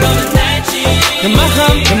이거는 날지 You're my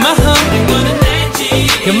home, you're my home 이거는 날지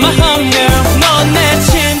You're my home girl 넌 내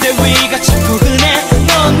침대 위가 참 포근해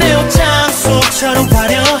넌 내 옷 잔속처럼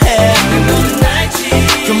화려해 이거는 날지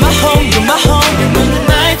You're my home, you're my home 이거는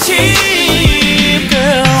날지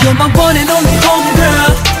girl You're my one and only home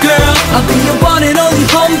girl Girl I'll be your one and only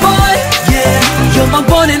homeboy Yeah You're my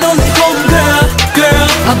one and only home girl Girl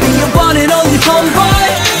I'll be your one and only homeboy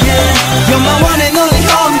Yeah You're my one and only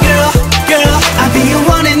home girl Girl I'll be your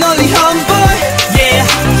one and only homeboy Yeah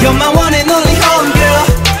You're my one and only home girl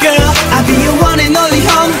Girl I'll be your one and only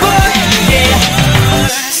homeboy Yeah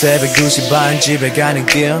새벽 2시 반 집에 가는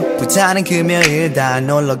길 부타는 금요일 다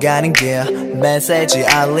놀러 가는 길 메시지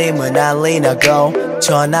알림은 알리나고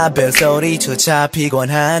전화 벨소리조차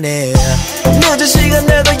피곤하네 늦은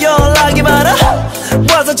시간에도 연락이 많아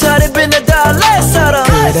와서 차례 빛내달래 사람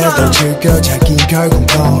그래도 즐겨자긴 결국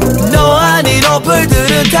너 아닌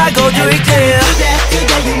어플들은 다 거둘게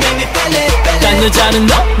딴 여자는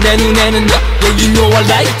너 내 눈에는 너 Yeah you know I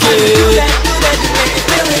like it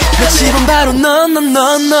내 집은 바로 넌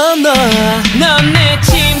내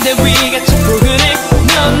침대 위가 참 포근해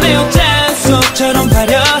넌 내 옷 잔속처럼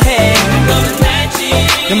화려해 이거는 날지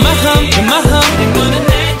You're my home, you're my home 이거는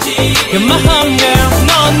날지 You're my home girl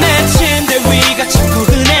넌 내 침대 위가 참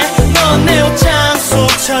포근해 넌 내 옷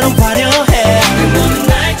잔속처럼 화려해 이거는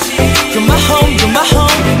날지 You're my home, you're my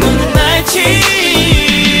home 이거는 날지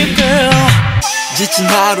girl 지친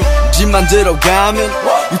하루 집만 들어가면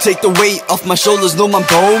You take the weight off my shoulders 너만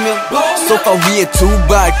보면 소파 위에 두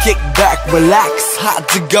발 kick back relax hot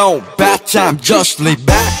to go bath time just lay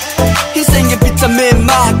back 인생의 비타민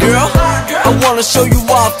my girl I wanna show you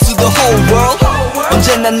off to the whole world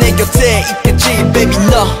언제나 내 곁에 있겠지 baby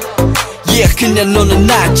너 Yeah 그냥 너는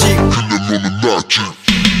나지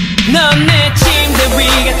넌 내 침대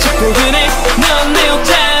위가 참 포근해 넌 내 옷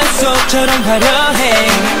잔속처럼 화려해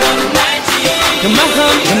이거는 날지 You're my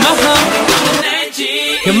home, you're my home 이거는 날지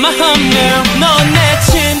You're my home girl 넌 내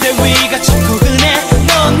침대 위가 참 포근해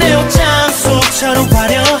넌 내 옷 잔속처럼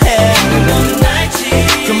화려해 이거는 날지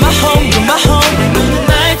You're my home, you're my home 이거는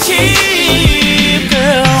날지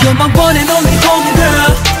girl You're my one and only home girl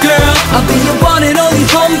Girl I'll be your one and only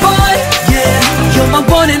homeboy Yeah You're my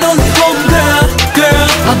one and only home girl Girl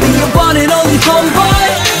I'll be your one and only homeboy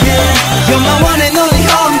Yeah You're my one and only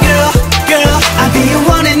home girl Girl I'll be your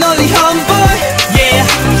one and only homeboy Yeah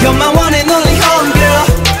You're my one and only home girl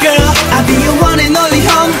Girl I'll be your one and only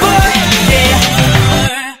homeboy Yeah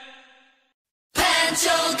반쪽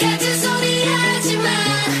같은 소리 하지마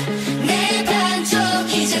내 반쪽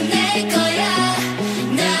이제 내 거야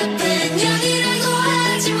나쁜 년이라고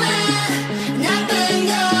하지마 나쁜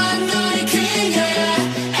건 너의 그녀야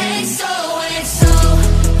XOXO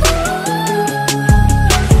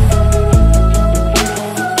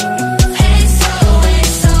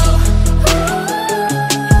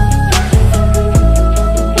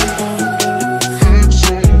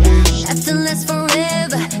Nothing lasts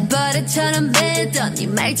forever 버릇처럼 뱉던 네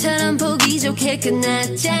말처럼 보기 좋게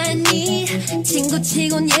끝났잖니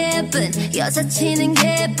친구치곤 예쁜 여사치는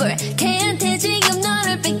개뿔 걔한테 지금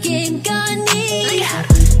너를 뺏긴 거니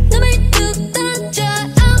너 말 뚝 던져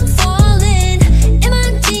I'm falling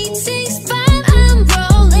MRT65 I'm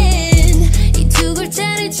rolling 이 두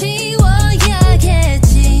글자를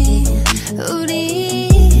지워야겠지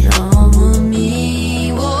우리 너무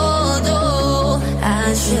미워도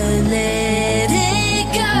I should let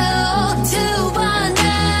it go 두 번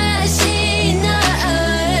다시 널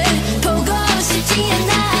보고 싶지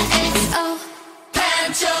않아 XO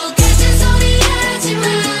반쪽 같은 소리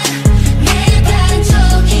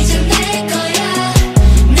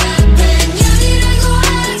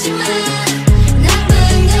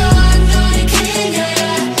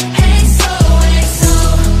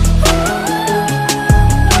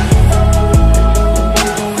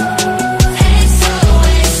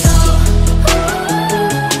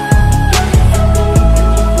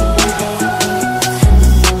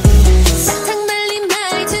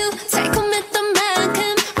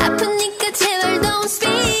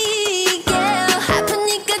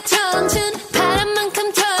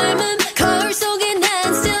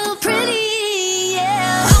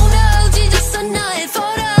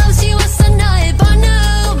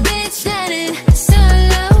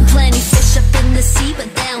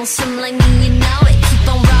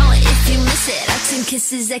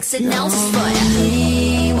This is exit now for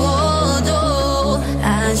미워도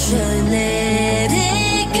I should let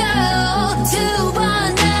it go. 두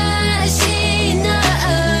번 다시 널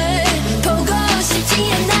보고 싶지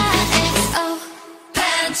않아. XO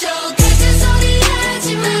반쪽 같은 소리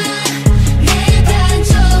하지마. 내 반쪽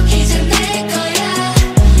이제 내 거야.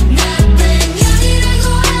 나쁜 년이라고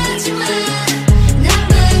하지마. 나쁜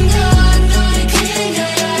건 너를 그린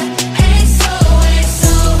거야. XO XO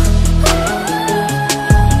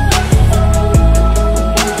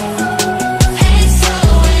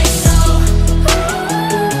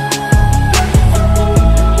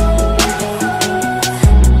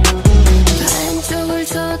반쪽을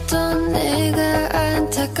줬던 내가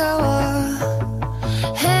안타까워.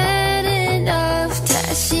 Had enough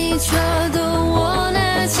다시 줘도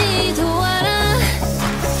원하지도 않아.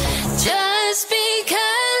 Just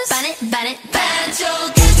because 반쪽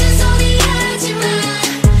같은 소리 하지마.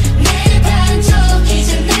 내 반쪽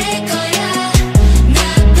이제 내 거야.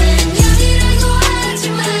 나쁜 년이라고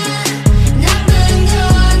하지마. 나쁜 건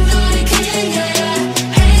너를 그린 거야.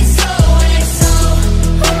 XO XO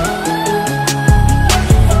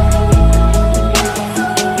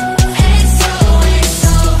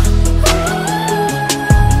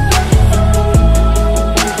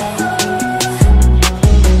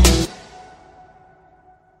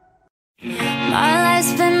My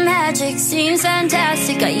life's been magic, seems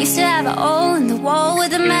fantastic. I used to have a hole in the wall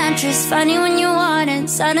with a mattress. Funny when you want it,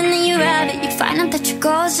 suddenly you have it. You find out that your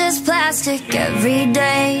goal's just plastic. Every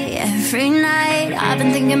day, every night, I've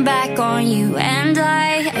been thinking back on you and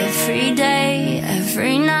I. Every day,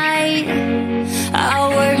 every night, I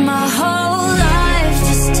work my whole life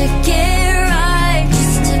just to get right,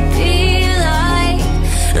 just to be like.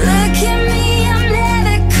 Look at me, I'm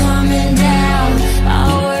never coming down. I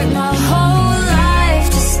work my whole life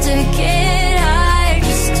just to get high,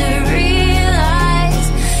 just to realize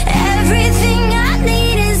everything I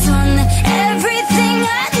need is on the, everything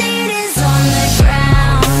I need is on the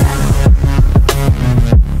ground.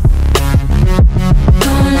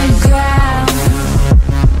 On the ground.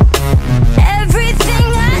 Everything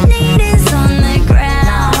I need is on the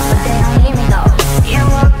ground. But they don't hear me though. You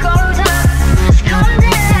walk on time, just calm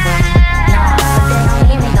down. But they don't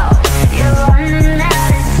hear me though. You're running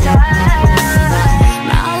out of time.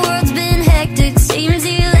 My world's been hectic, seems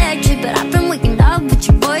electric, but I've been waking up with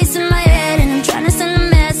your voice in my head, and I'm trying to send a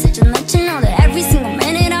message and let you know that every single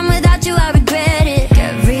minute I'm without you, I regret it.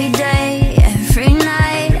 Every day, every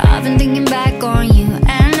night, I've been thinking back on you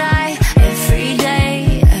and I. Every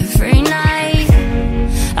day, every night,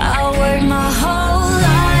 I work my whole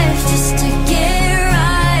life just to get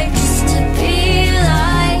right, just to be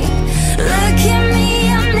like. Look at me,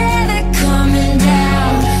 I'm never coming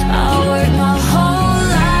down. I work my whole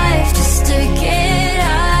life just to get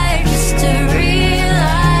high, just to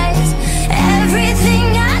realize everything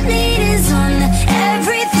I need is on the,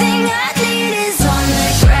 everything I need is on the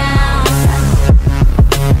ground.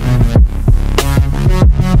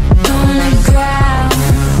 On the ground.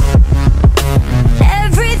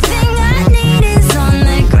 Everything I need is on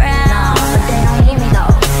the ground. But they don't hear me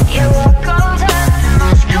though. You walk on time,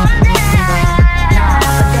 must calm down.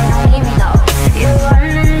 But they don't hear me though. You're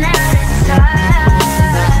running out of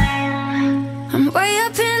time. I'm way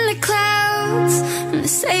up in the clouds, and they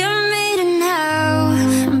say I'm made it now,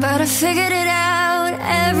 but I figured it out.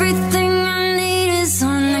 Everything I need is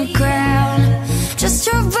on the ground. Just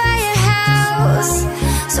drove by your house,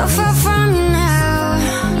 so far from you now,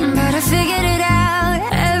 but I figured it out.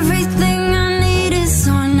 Everything I need is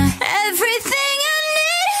on the, everything I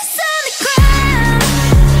need is on the ground.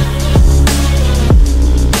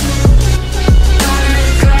 On the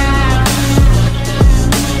ground.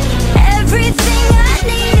 Everything I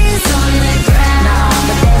need is on the ground.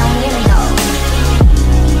 But they don't hear me though.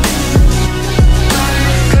 On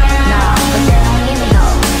the ground. But they don't hear me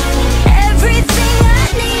though. Everything I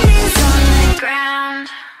need is on the ground.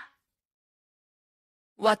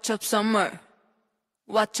 Watch up summer.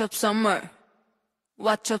 Watch up summer.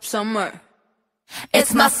 Watch up summer.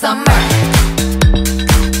 It's my summer.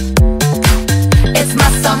 It's my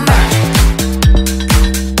summer.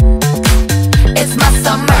 It's my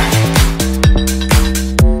summer.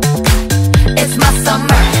 It's my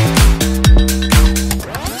summer.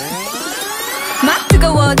 막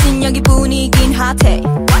뜨거워진 여기 분위긴 핫해.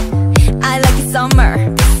 I like it summer.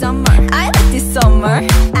 I like this summer.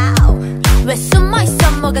 Ow. 왜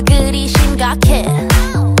숨어있어 뭐가 그리 심각해.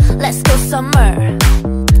 Let's go summer.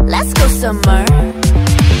 Let's go summer.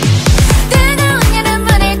 뜨거운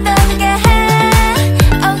여름분을 떠나게 해.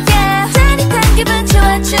 Oh yeah. 짜릿한 기분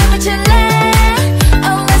좋아 춤을 출래.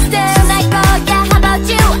 Oh let's dance. 날 거야 how about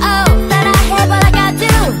you. Oh 따라해봐 like I do.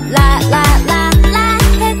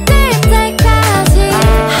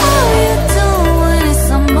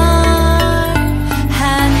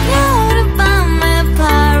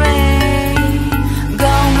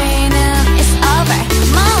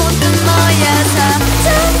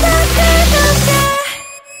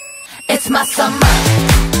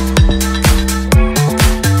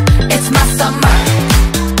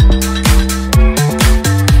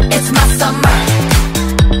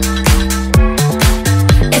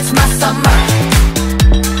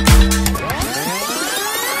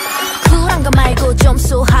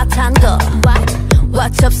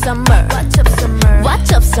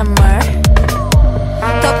 What's up summer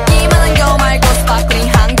덥기만 한 거 말고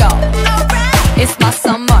스파클링한 거 It's my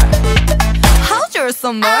summer How's your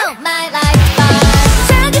summer? Oh my life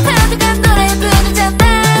저기 파도가 노래 부르잖아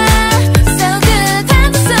So good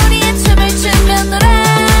하는 소리에 춤을 추며 놀아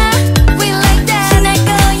We like that 신날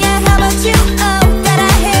거야 How about you? Oh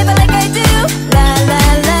따라해봐 like I do La la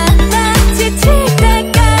la la 지칠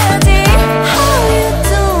때까지 How you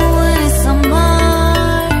doing it's summer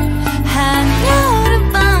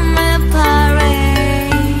한여름밤의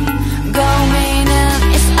parade Going up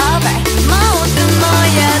it's over 모두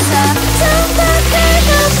모여서 좀더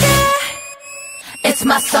뜨겁게 It's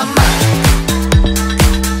my summer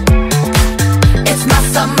It's my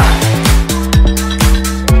summer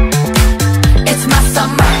It's my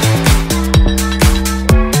summer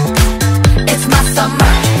It's my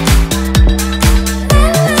summer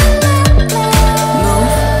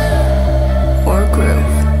Move or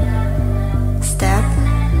groove Step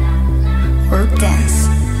or dance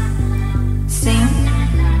Sing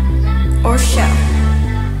or shout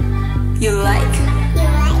You like?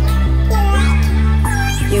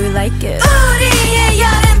 You like it 우리의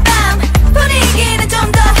여름밤 분위기는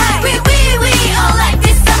좀 더 high We all like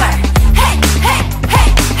this summer Hey hey hey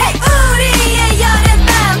hey 우리의 여름밤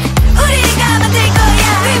우리가 만들 거야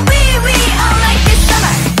We all like this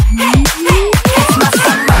summer Hey hey It's my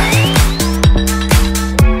summer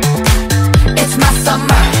It's my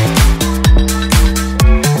summer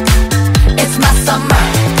It's my summer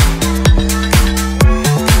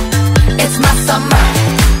It's my summer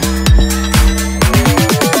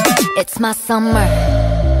It's my summer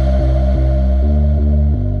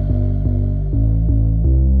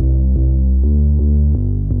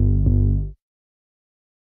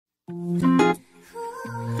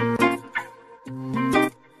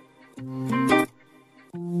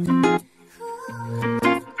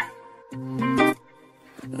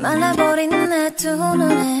말라버린 내 두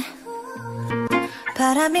눈에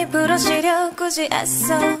바람이 불어시려 굳이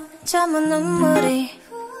애써 저문 눈물이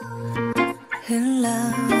흘러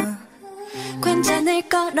괜찮을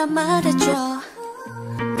거라 말해줘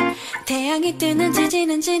태양이 뜨는지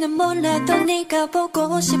지는지는 몰라도 네가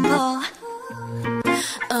보고 싶어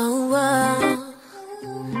oh,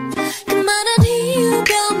 그 말은 이유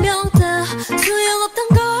변명 다 소용없단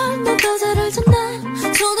걸 넌 더 잘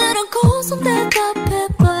알잖아 손을 얹고 손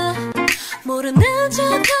대답해봐 모르는 척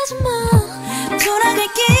하지마 돌아갈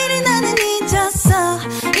길을 나는 잊었어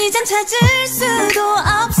이젠 찾을 수도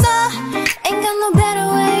없어 Ain't got no better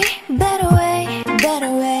way, better way,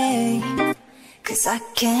 better way Cause I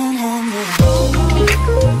can't handle it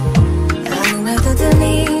아무 말도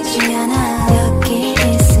들리지 않아 여기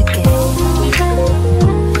있을게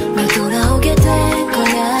널 돌아오게 될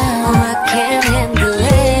거야 Oh I can't handle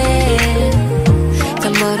it 더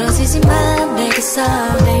멀어지지만 내게서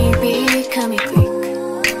Baby come here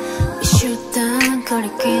quick We shouldn't call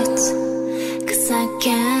it quits Cause I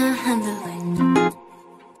can't handle it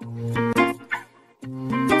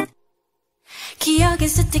기억의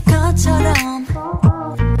스티커처럼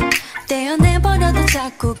떼어내버려도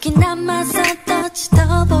자국이 남아서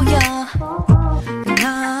떠지더 보여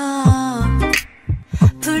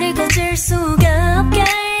불이 꺼질 수가 없게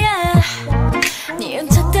네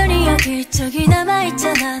흔적들이 여기저기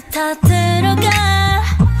남아있잖아 다 들어가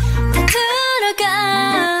다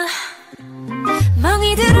들어가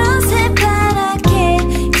멍이 들어 새파랗게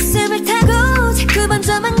가슴을 타고 자꾸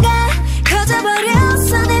번져만 가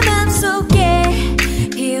커져버렸어 내 맘속에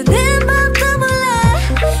비오는 밤도 몰라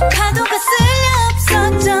파도가 쓸려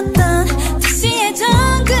없어졌던 다시 예전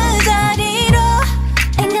그 자리로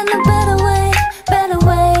Ain't got no better way, better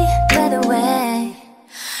way, better way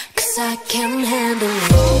Cause I can't handle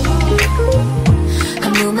it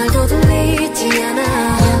아무 말도 들리지 않아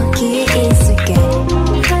여기 있을게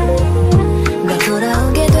널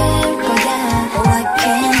돌아오게 될 거야 Oh I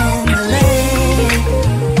can't handle it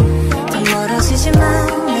더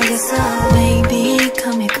멀어지지만 내게서 Baby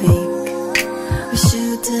come here quick We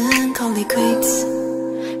shouldn't call it quits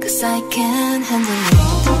Cause I can't handle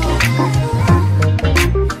it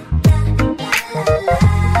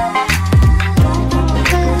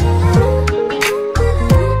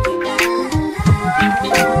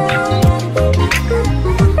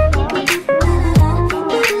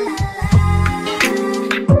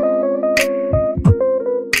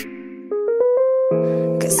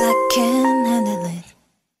Cause I can't handle it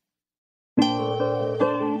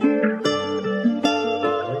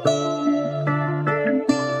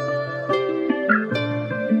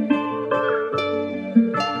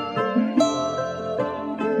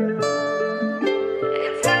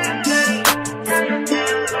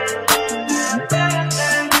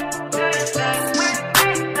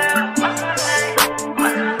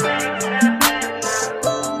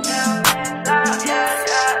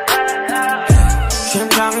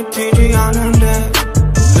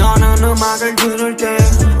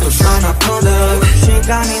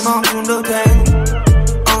시간이 멈춘도 돼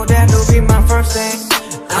Oh that will be my first thing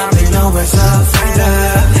I'm in over so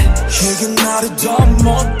fighter 이게 나를 더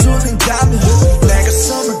못 두는다면 내가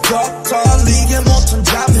숨을 더 떨리게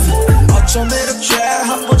못한다면 어쩜 이렇게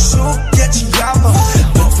한번 죽겠지 아마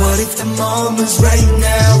But if the moment's right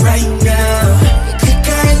now, right now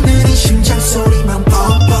귓가에 있는 이 심장 소리만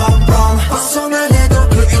뻥뻥뻥 벗어날 해도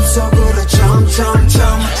그 입속으로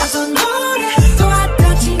점점점 어떤 노래도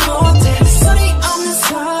와닿지 못해 소리 없는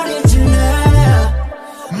소리 질러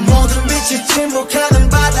모든 빛이 침묵하는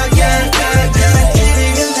바다에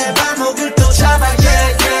이리는 내 발목을 또 잡아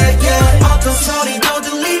어떤 소리도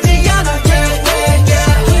들리지 않아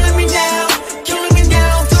Killing me now, killing me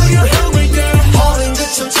now Do you hear me yeah Holding 듯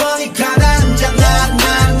천천히 가라앉아 나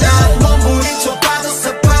몸부림쳐 빠졌어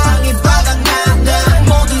방이 바닥나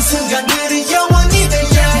모든 순간들이 영원히 돼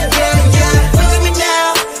Feeling me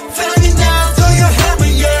now, feeling me now Do you hear me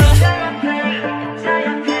yeah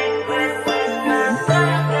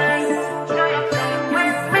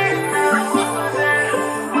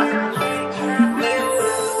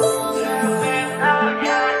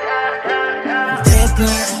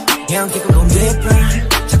양기고 건 deeper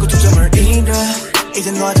자꾸 초점을 잃어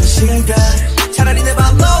이젠 너좀 싫어 차라리 내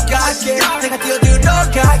발로 갈게 내가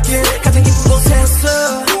뛰어들어갈게 가장 깊은 곳에서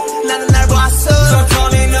나는 날 봤어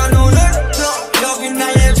천천히 난 눈을 떠 여기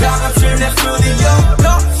나의 작업실 내 스튜디오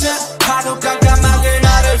거센 파도 깜깜하게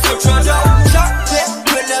나를 스쳐줘 절대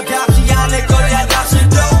흘러가지 않을 거야 다시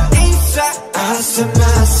또 inside 아싸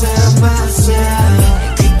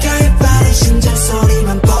귓가에 빠른 심장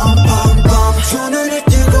소리만 뻥뻥뻥 두 눈을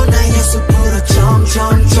뜨고 나의 숲으로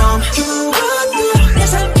점점점 누구도 내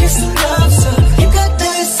삼킬 순 없어 힘껏 내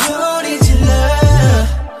소리 질러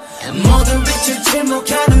모든 빛을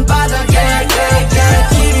침묵하는 바닥에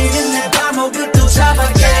길이는 내 발목을 또 잡아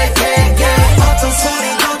어떤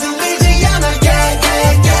소리도 들리지 않아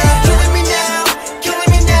Killing me now,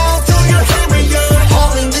 killing me now Do you hear me yeah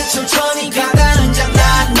Holding 듯 천천히 가라앉아 나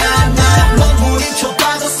몸부림쳐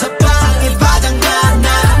빠졌어 방이 바닥나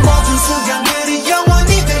모든 순간들이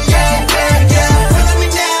영원히 돼 Feeling me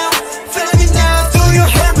now, feeling me now Do you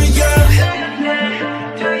hear me yeah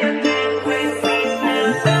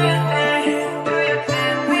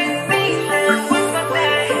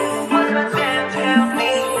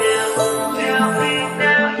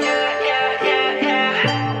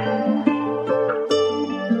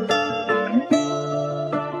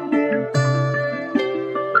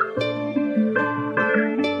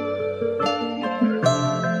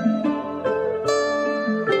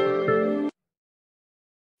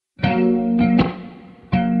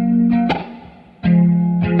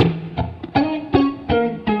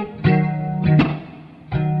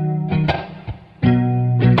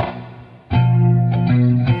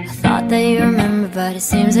Thought that you remember, but it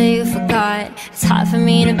seems that you forgot. It's hard for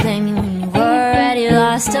me to blame you when you were already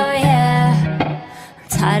lost, oh yeah. I'm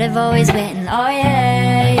tired of always waiting, oh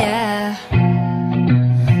yeah.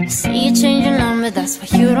 I see you change your number, that's why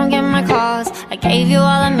you don't get my calls. I gave you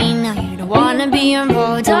all of me, now you don't wanna be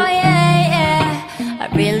involved, oh yeah. I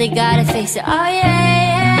really gotta face it, oh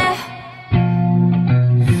yeah.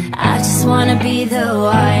 I just wanna be the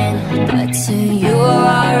one, but to you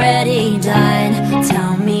are already done.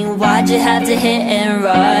 Tell me why'd you have to hit and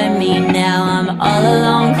run me? Now I'm all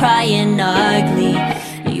alone crying ugly.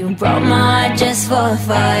 You broke my heart just for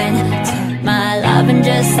fun, took my love and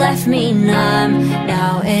just left me numb.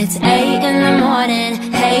 Now it's 8 in the morning,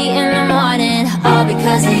 8 in the morning, all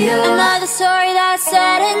because of you. Another story that's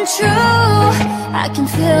sad and true. I can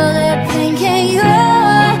feel the pain, can you?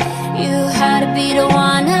 You had to be the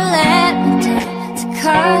one to let me down, to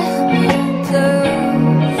cut me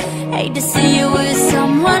through. Hate to see you with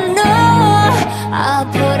someone new. I'll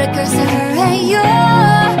put a curse to her and you.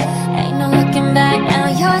 Ain't no looking back, now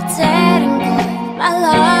you're dead and gone. My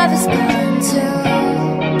love is gone too.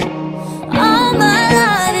 All my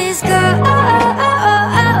love is gone.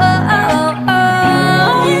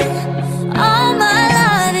 All my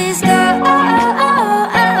love is gone.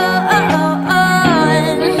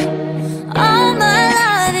 All my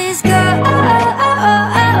love is gone.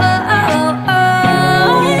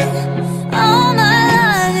 All my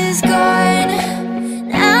love is gone.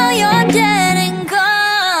 Now you're dead and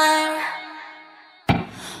gone.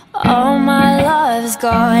 All my love is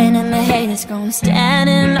gone, and the hate is gone.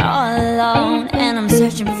 Standing all alone, and I'm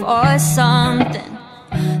searching for something,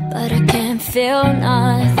 but I can't feel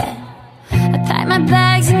nothing. I pack my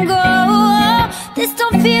bags and go. This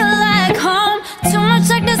don't feel like home. Too much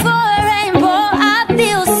darkness for a rainbow. I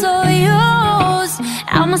feel so used.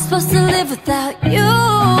 How am I supposed to live without you?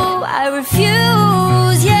 I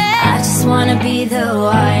refuse, yeah. I just wanna be the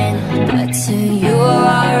one, but to you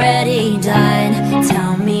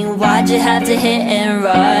have to hit and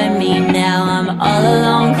run me. Now I'm all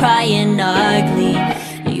alone crying ugly.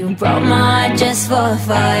 You broke my heart just for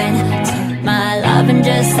fun, took my love and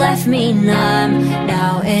just left me numb.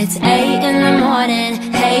 Now it's 8 in the morning,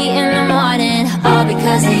 8 in the morning, all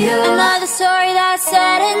because of you. Another story that's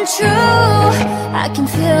sad and true. I can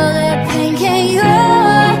feel the pain, can you?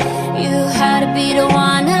 You had to be the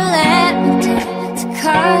one to let me down, to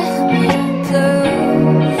cut me through.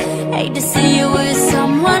 Hate to see you with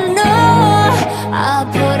someone new. I'll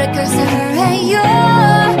put a curse to her and you.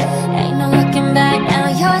 Ain't no looking back, now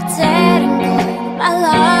you're dead and gone. My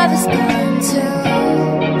love is gone too.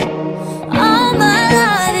 All my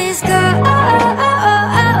love is gone.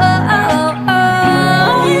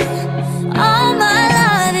 All my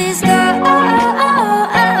love is gone.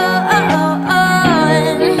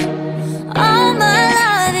 All my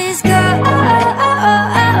love is gone.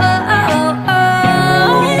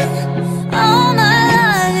 All my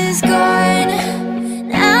love is gone.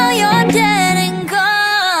 Now you're dead and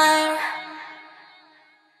gone.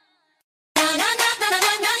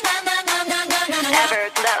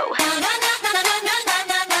 Everglow.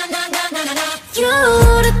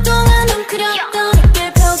 오랫동안 웅크렸던 어깨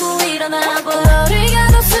펴고 일어나봐. 너를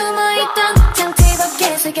가둬 숨어있던 장치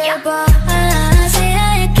밖에 새겨봐.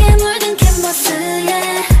 새하얗게 물든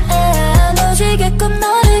캔버스에 무지개꽃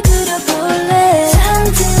너를 그려볼래.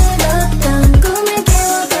 잠들었던 꿈을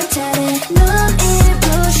깨워볼 차례. 눈을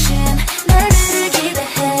부신 날들을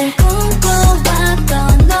기대해.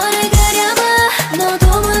 꿈꿔왔던 너를 그려봐. 너도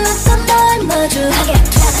몰랐던 널 마주하게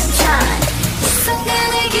되는 참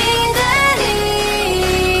순간을 기다리.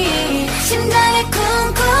 심장에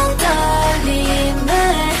쿵쿵 떨림을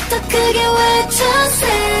더 크게 외쳐세.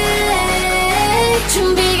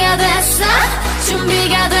 준비가 됐어,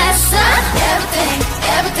 준비가 됐어. Everything,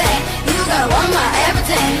 everything, you gotta want my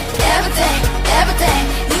everything. Everything, everything,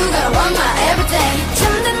 you gotta want my everything.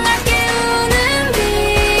 잠든 날 깨우는 빛.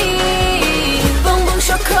 봉봉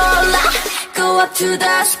쇼콜라, go up to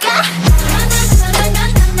the sky.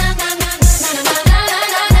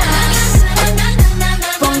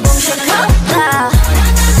 봉봉 쇼콜라.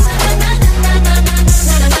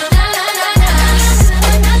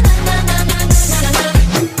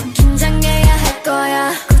 긴장해야 할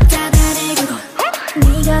거야. 꽃다발의 그곳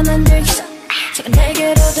네가 만들기 전 지금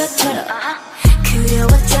내게로 덮쳐라.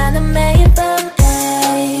 그려왔잖아 매일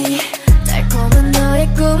밤에 달콤한 너의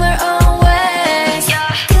꿈을 always.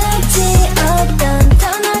 끝이 없던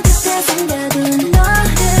터널 끝에 숨겨둔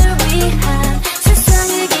너를 위한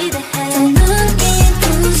세상을 기대해. 눈이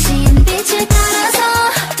부신 빛을 따라서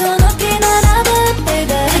더 높이 날아봐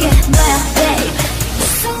baby. 그게 너야 babe. 이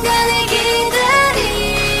순간을 기다리.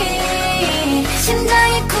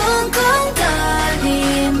 심장이 쿵쿵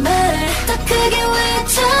떨림을 더 크게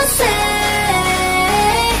외쳐세.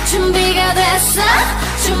 준비가 됐어,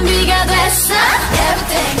 준비가 됐어.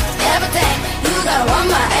 Everything, everything, you gotta want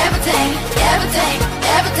my everything. Everything,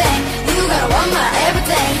 everything, you gotta want my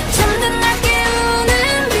everything. 잠든 날 깨우는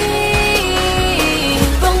빛.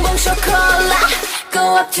 봉봉 쇼콜라, go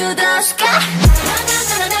up to the sky.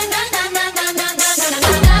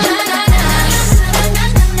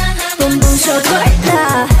 봉봉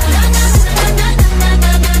쇼콜라.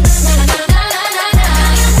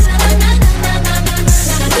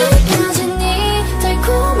 느껴진 이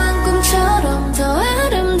달콤한 꿈처럼 더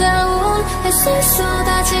아름다운 햇살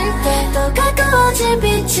쏟아질 때 더 가까워질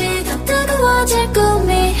빛이 더 뜨거워질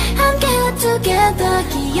꿈이 함께 together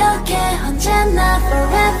기억해 언제나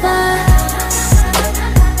forever.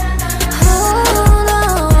 Oh, no.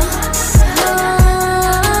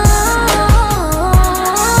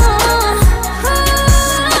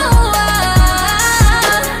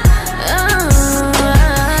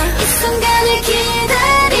 이 순간을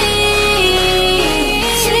기다리.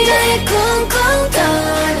 심장에 쿵쿵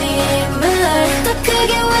떨림을 더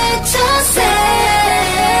크게 외쳐세.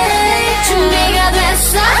 준비가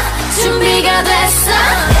됐어, 준비가 됐어.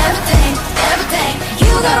 Everything, everything,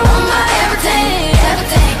 you gotta want my everything.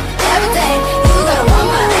 Everything, everything, you gotta want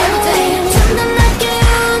my everything. 잠든 날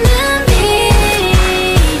깨우는 빛.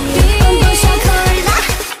 봉봉 쇼콜라,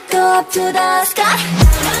 go up to the sky.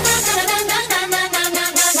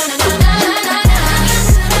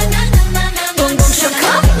 봉봉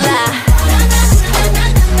쇼콜라.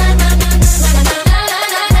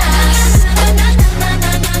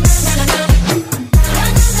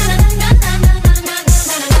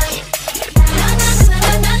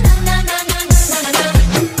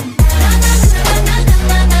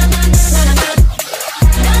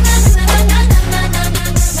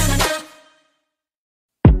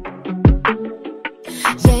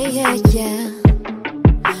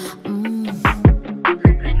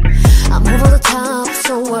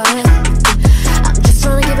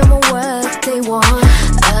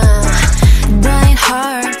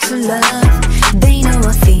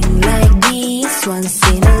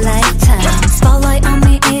 lifetime. Spotlight on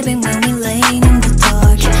me even when we lay in the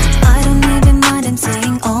dark. I don't even mind them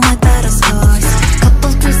seeing all my battle scars.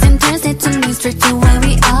 Couple twists and turns that took me straight to where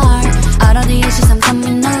we are. Out of the ashes I'm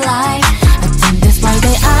coming alive. I think that's why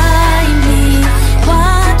they eye me,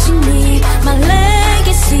 watching me, my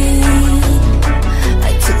legacy.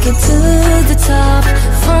 I took it to the top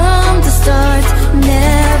from the start,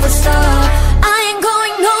 never stop. I ain't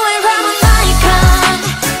going nowhere, I'm an icon.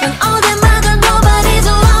 When all them other nobody's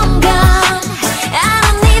long gone, I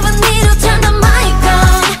don't even need to turn the mic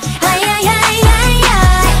on.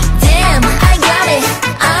 Damn, I got it,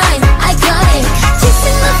 I got it.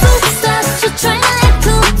 Chasing the footsteps, you're trying to act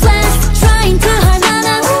too fast, trying too hard,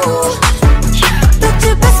 nah. But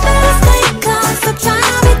your best bet is stay calm, stop trying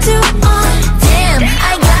to be too on. Damn,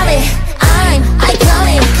 I got it, I got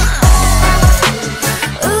it.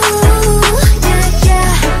 Ooh,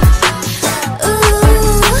 yeah.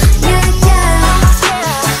 Ooh, yeah.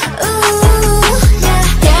 Ooh, yeah.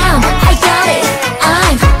 Damn, I got it,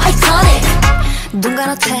 I got it. Don't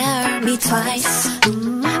gotta tell me twice.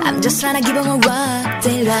 I'm just trying to give them a what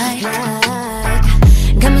they like.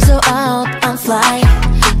 Got me so up, I'm fly.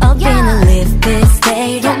 Up in a live this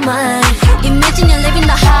state of mind. Imagine you're living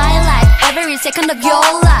the high life, every second of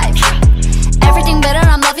your life. Everything better,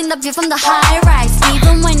 I'm loving the view from the high rise.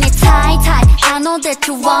 Even when it's high tide, I know that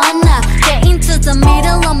you wanna get into the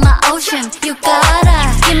middle of my ocean. You gotta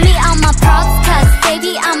give me all my props, cause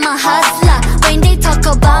baby I'm a hustler. When they talk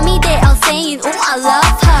about me, they all saying, oh I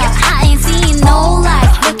love her. I ain't seeing no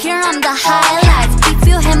light, look here I'm the highlights. If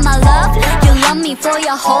you have my love, you love me for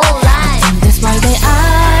your whole life. And that's why they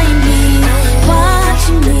eye me,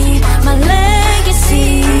 watching me, my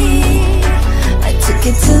legacy. I took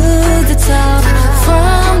it to the top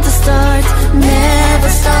from the start, never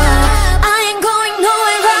stop. I ain't going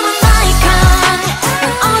nowhere, I'm an icon.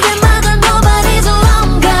 When all them other nobody's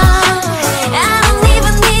long gone, I don't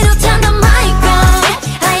even need to turn the mic on.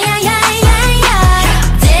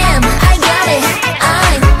 Damn, I got it,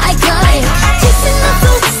 I got it. Chasing the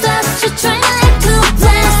footsteps, you're trying to act too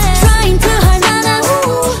fast, trying too hard, nah.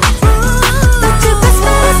 But your best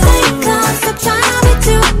bet is stay calm, stop trying to be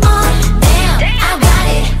too on. Damn, I got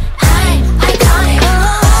it, I got it.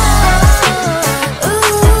 Ooh,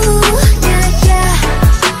 yeah.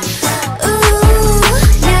 Ooh,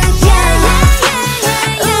 yeah.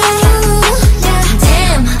 Ooh, yeah.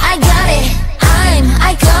 Damn, I got it, I'm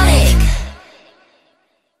iconic.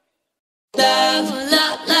 Love,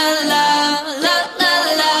 love, love, love, love, love,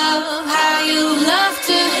 love, how you love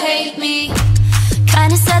to hate me.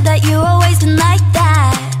 Kinda sad that you always been like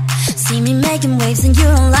that. See me making waves and you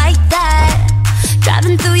don't like that.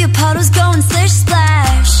 Driving through your puddles going splish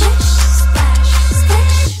splash.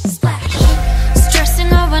 Splash.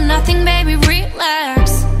 Stressing over nothing, baby,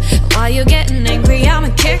 relax. While you're getting angry, I'ma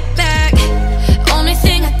kick back. Only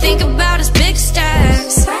thing I think about is big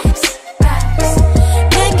stacks.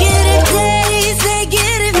 Negative days,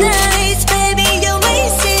 negative nights, baby, you're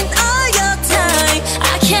wasting all your time.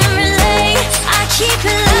 I can't relate, I keep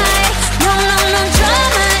it light. No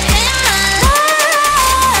drama in my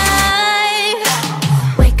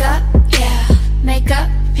life. Wake up, yeah, make up,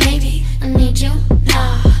 maybe I need you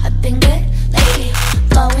now. I've been good lately,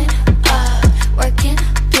 blowing up, working,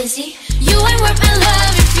 busy. You ain't worth my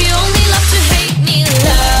love if you only love to hate me.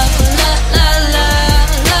 Love, love, love, love,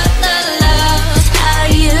 love, love, love. How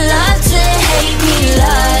you love to hate me,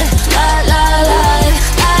 love.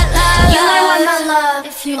 You ain't worth my love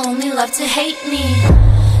if you only love to hate me.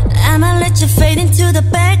 I'ma let you fade into the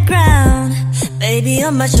background. Baby,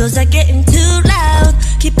 all my shows are getting too loud.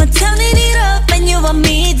 Keep on turning it up and you want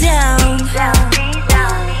me down.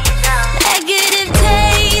 Negative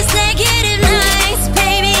days, negative nights,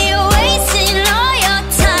 baby, you're wasting all your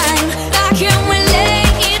time. I can't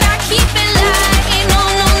relate, I keep it light. No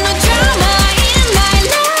drama in my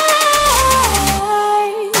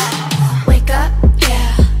life. Wake up, yeah,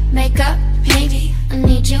 make up, maybe I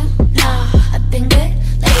need you now. I've been good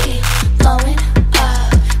lately, blowing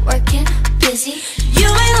up, working, busy. You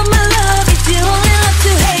ain't on my love if you only love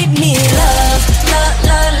to hate me. Love, love,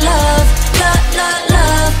 love, love, love, love,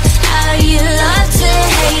 love. How you love to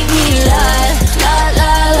hate me. Love, love,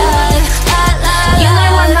 love, love, love, love. You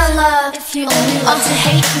ain't worth my love if you only love to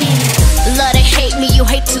hate me. Love to hate me, you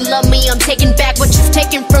hate to love me. I'm taking back what you've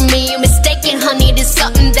taken from me. You're mistaken, honey, there's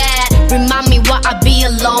something that remind me why I be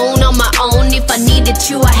alone on my own. If I needed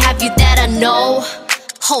you, I have you that I know.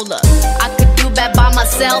 Hold up, I could do bad by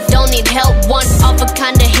myself, don't need help. One of a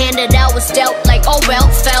kind of hand that I was dealt, like oh well,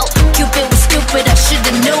 felt Cupid was stupid, I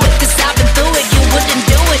should've knew it. Cause I've been through it, you wouldn't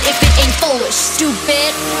do it if it ain't foolish,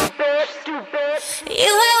 stupid.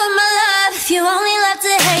 You ain't with my love if you only love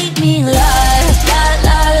to hate me. me live, live,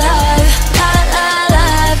 live, live, live,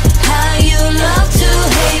 live. How you love to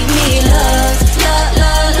hate me, love, love,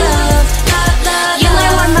 love, love, love, love. You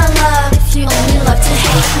learn what my love if you only love to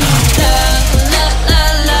hate me. Love, love,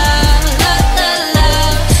 love, love, love, love,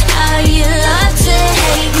 love. How you love to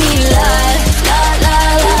hate me, love, love,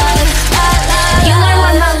 love, love, love, love. You learn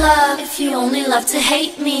what my love if you only love to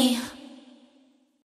hate me.